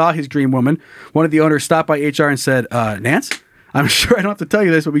Mike saw his dream woman. One of the owners stopped by HR and said, Nance, I'm sure I don't have to tell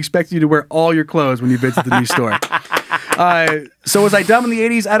you this, but we expect you to wear all your clothes when you visit the new store. So was I dumb in the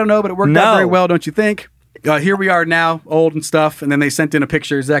 80s? I don't know, but it worked out very well, don't you think? Here we are now, old and stuff, and then they sent in a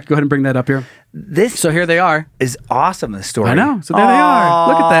picture. Zach, go ahead and bring that up here. So here they are. Is awesome, this story. I know. So there they are.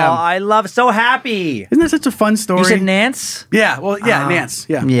 Look at them. I love so happy. Isn't that such a fun story? You said Nance? Yeah, well, yeah, Nance.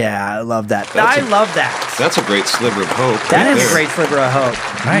 Yeah. Yeah, I love that. I love that. That's a great sliver of hope. That is a great sliver of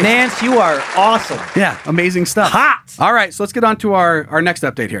hope. Right. Nance, you are awesome. Yeah, amazing stuff. Hot. All right, so let's get on to our next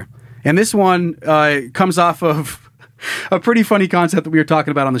update here. And this one comes off of a pretty funny concept that we were talking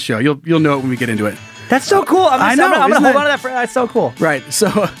about on the show. You'll know it when we get into it. That's so cool. I'm going to hold on to that. That's so cool. Right. So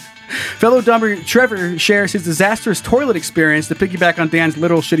fellow dumber Trevor shares his disastrous toilet experience to piggyback on Dan's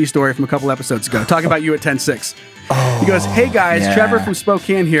little shitty story from a couple episodes ago, talking about you at 10-6. He goes, hey guys, Trevor from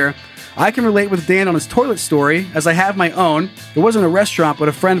Spokane here. I can relate with Dan on his toilet story as I have my own. It wasn't a restaurant, but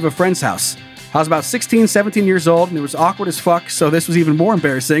a friend of a friend's house. I was about 16, 17 years old, and it was awkward as fuck, so this was even more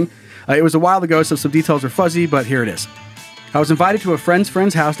embarrassing. It was a while ago, so some details are fuzzy, but here it is. I was invited to a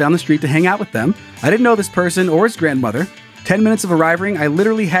friend's house down the street to hang out with them. I didn't know this person or his grandmother. 10 minutes of arriving, I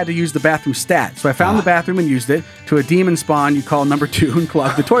literally had to use the bathroom stat. So I found the bathroom and used it to a demon spawn you call number 2 and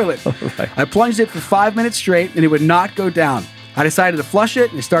clogged the toilet. I plunged it for 5 minutes straight and it would not go down. I decided to flush it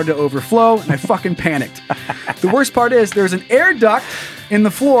and it started to overflow and I fucking panicked. The worst part is there was an air duct in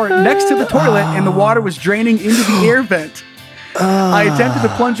the floor next to the toilet and the water was draining into the air vent. I attempted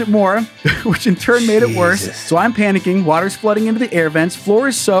to plunge it more, which in turn made it worse. So I'm panicking, water's flooding into the air vents, floor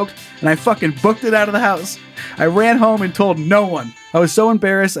is soaked, and I fucking booked it out of the house. I ran home and told no one. I was so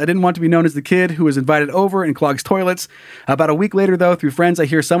embarrassed. I didn't want to be known as the kid who was invited over and clogs toilets. About a week later, though, through friends, I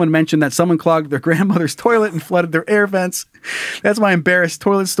hear someone mention that someone clogged their grandmother's toilet and flooded their air vents. That's my embarrassed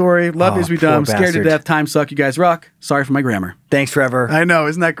toilet story. Love is we dumb. Scared to death. Time suck. You guys rock. Sorry for my grammar. Thanks, Trevor. I know.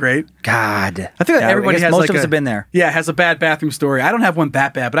 Isn't that great? God. I think everybody has most of us have been there. Yeah, has a bad bathroom story. I don't have one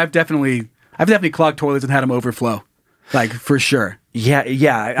that bad, but I've definitely clogged toilets and had them overflow. Like, for sure.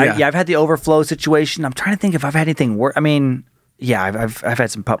 Yeah. I've had the overflow situation. I'm trying to think if I've had anything worse. I mean, yeah, I've had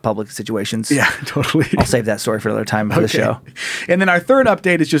some public situations. Yeah, totally. I'll save that story for another time for the show. And then our third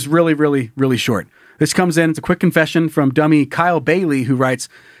update is just really, really, really short. This comes in. It's a quick confession from dummy Kyle Bailey, who writes,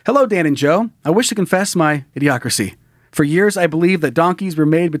 "Hello, Dan and Joe. I wish to confess my idiocracy. For years, I believed that donkeys were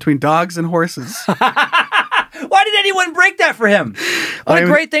made between dogs and horses." Why did anyone break that for him? What a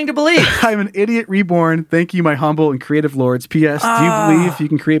great thing to believe. I'm an idiot reborn. Thank you, my humble and creative lords. P.S. Do you believe you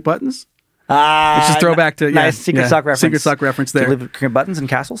can create buttons? Let's just throw back to nice secret sock reference. Secret sock reference there. Do you live with buttons and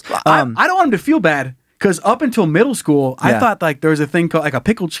castles? I don't want him to feel bad because up until middle school, I thought like there was a thing called like a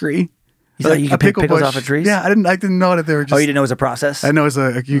pickle tree. You thought you could pick pickles off of trees? Yeah, I didn't know that they were just. Oh, you didn't know it was a process? I know it was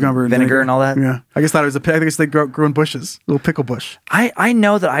a cucumber and vinegar and all that. Yeah, I just thought it was I guess they grow in bushes, little pickle bush. I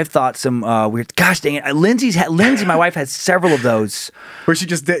know that I've thought some weird. Gosh dang it! Lindsay, my wife, had several of those where she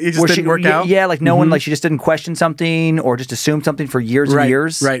just didn't work out. Yeah, like no one, like she just didn't question something or just assumed something for years and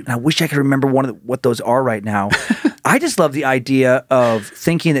years. Right. And I wish I could remember what those are right now. I just love the idea of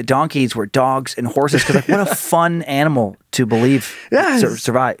thinking that donkeys were dogs and horses because, like, what a fun animal to believe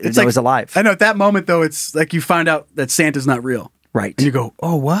survive. It was alive. I know at that moment though, it's like you find out that Santa's not real, right? And you go,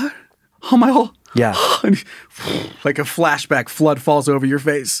 "Oh, what? Oh my whole yeah!" Like a flashback, flood falls over your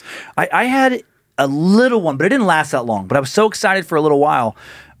face. I had a little one, but it didn't last that long. But I was so excited for a little while.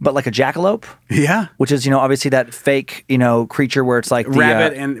 But like a jackalope, yeah, which is obviously that fake creature where it's like the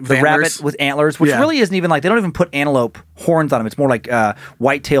rabbit and the rabbit with antlers, which really isn't even like they don't even put antelope horns on them. It's more like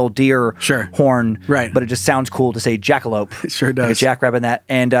white-tailed deer horn, right? But it just sounds cool to say jackalope. It sure does. Like a jackrabbit and that.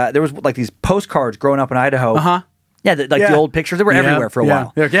 And there was like these postcards growing up in Idaho. Yeah, the old pictures. They were everywhere for a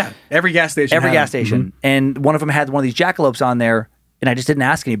while. Yeah, every gas station. Mm-hmm. And one of them had one of these jackalopes on there, and I just didn't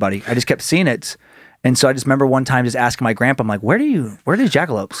ask anybody. I just kept seeing it. And so I just remember one time just asking my grandpa, I'm like, where are these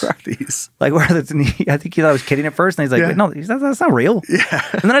jackalopes? Where are these? Like, where are the, I think he thought I was kidding at first. And he's like, wait, no, that's not real. Yeah.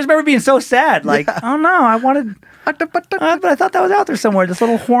 And then I just remember being so sad. Like, oh no, I wanted, but I thought that was out there somewhere. This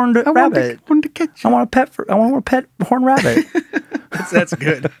little horned rabbit. I wanted to catch you. I want a pet horned rabbit. That's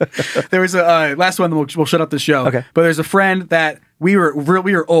good. There was a last one, then we'll shut up the show. Okay. But there's a friend that we were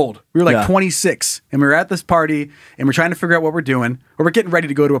old. We were like 26, and we were at this party, and we're trying to figure out what we're doing, or we're getting ready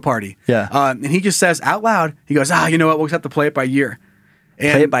to go to a party. Yeah. And he just says out loud, he goes, you know what? We'll just have to play it by year.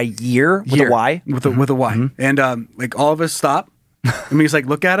 And play it by year? With a Y? With a Y. Mm-hmm. And like all of us stop, and we just like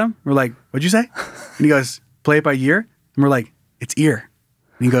look at him. We're like, what'd you say? And he goes, play it by year? And we're like, it's ear.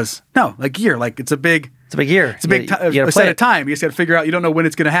 And he goes, no, like year. Like it's a big... It's a big year. It's a big set of time. You just got to figure out. You don't know when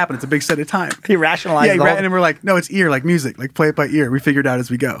it's going to happen. It's a big set of time. He rationalized. Yeah, and we're like, no, it's ear, like music, like play it by ear. We figured out as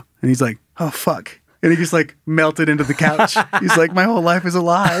we go. And he's like, oh fuck. And he just like melted into the couch. He's like, my whole life is a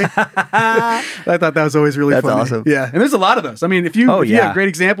lie. I thought that was always really funny. That's awesome. Yeah, and there's a lot of those. I mean, if you have great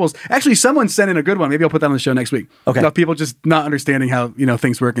examples. Actually, someone sent in a good one. Maybe I'll put that on the show next week. Okay. About people just not understanding how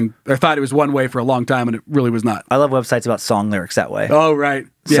things work, and I thought it was one way for a long time, and it really was not. I love websites about song lyrics that way. Oh right.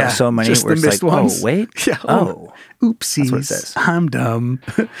 Yeah. So many. Just where the it's missed like, ones. oh wait. Yeah. Oh. Oopsies. That's what it says. I'm dumb.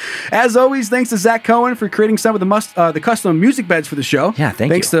 As always, thanks to Zach Cohen for creating some of the custom music beds for the show. Yeah, thanks you.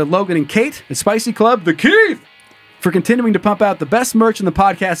 Thanks to Logan and Kate at Spicy Club, the Keith, for continuing to pump out the best merch in the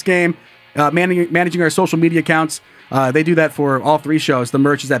podcast game, managing our social media accounts. They do that for all three shows. The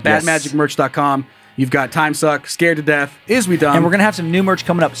merch is at badmagicmerch.com. You've got Time Suck, Scared to Death, Is We Dumb. And we're going to have some new merch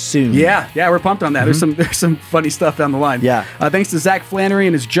coming up soon. Yeah, we're pumped on that. Mm-hmm. There's some funny stuff down the line. Yeah. Thanks to Zach Flannery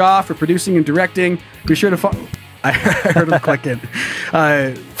and his jaw for producing and directing. Be sure to follow... I heard him click in.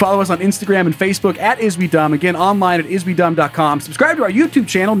 Follow us on Instagram and Facebook at IsWeDumb. Again, online at iswedumb.com. Subscribe to our YouTube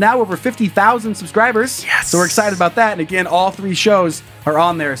channel, now over 50,000 subscribers. Yes. So we're excited about that. And again, all three shows are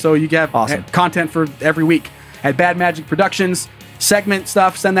on there. So you get content for every week. At Bad Magic Productions, segment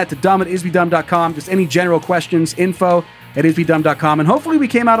stuff, send that to dumb at iswedumb.com. Just any general questions, info at iswedumb.com. And hopefully we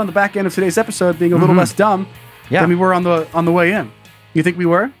came out on the back end of today's episode being a little less dumb than we were on the way in. You think we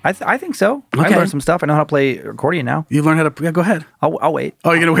were? I think so. Okay. I learned some stuff. I know how to play accordion now. You learned how to... Yeah, go ahead. I'll wait.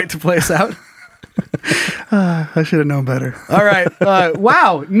 Oh, you're going to wait to play us out? I should have known better. All right.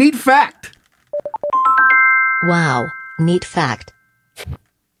 Wow. Neat fact. Wow. Neat fact.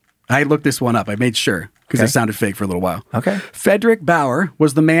 I looked this one up. I made sure because it sounded fake for a little while. Okay. Frederick Bauer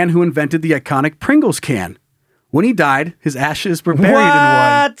was the man who invented the iconic Pringles can. when he died, his ashes were buried in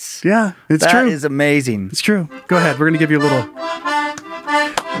one. Yeah, it's true. That is amazing. It's true. Go ahead. We're going to give you a little...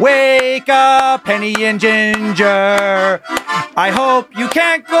 Wake up, Penny and Ginger. I hope you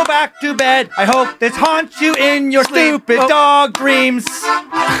can't go back to bed. I hope this haunts you in your stupid dog dreams.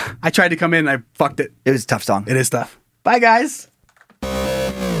 I tried to come in and I fucked it. It was a tough song. It is tough. Bye, guys.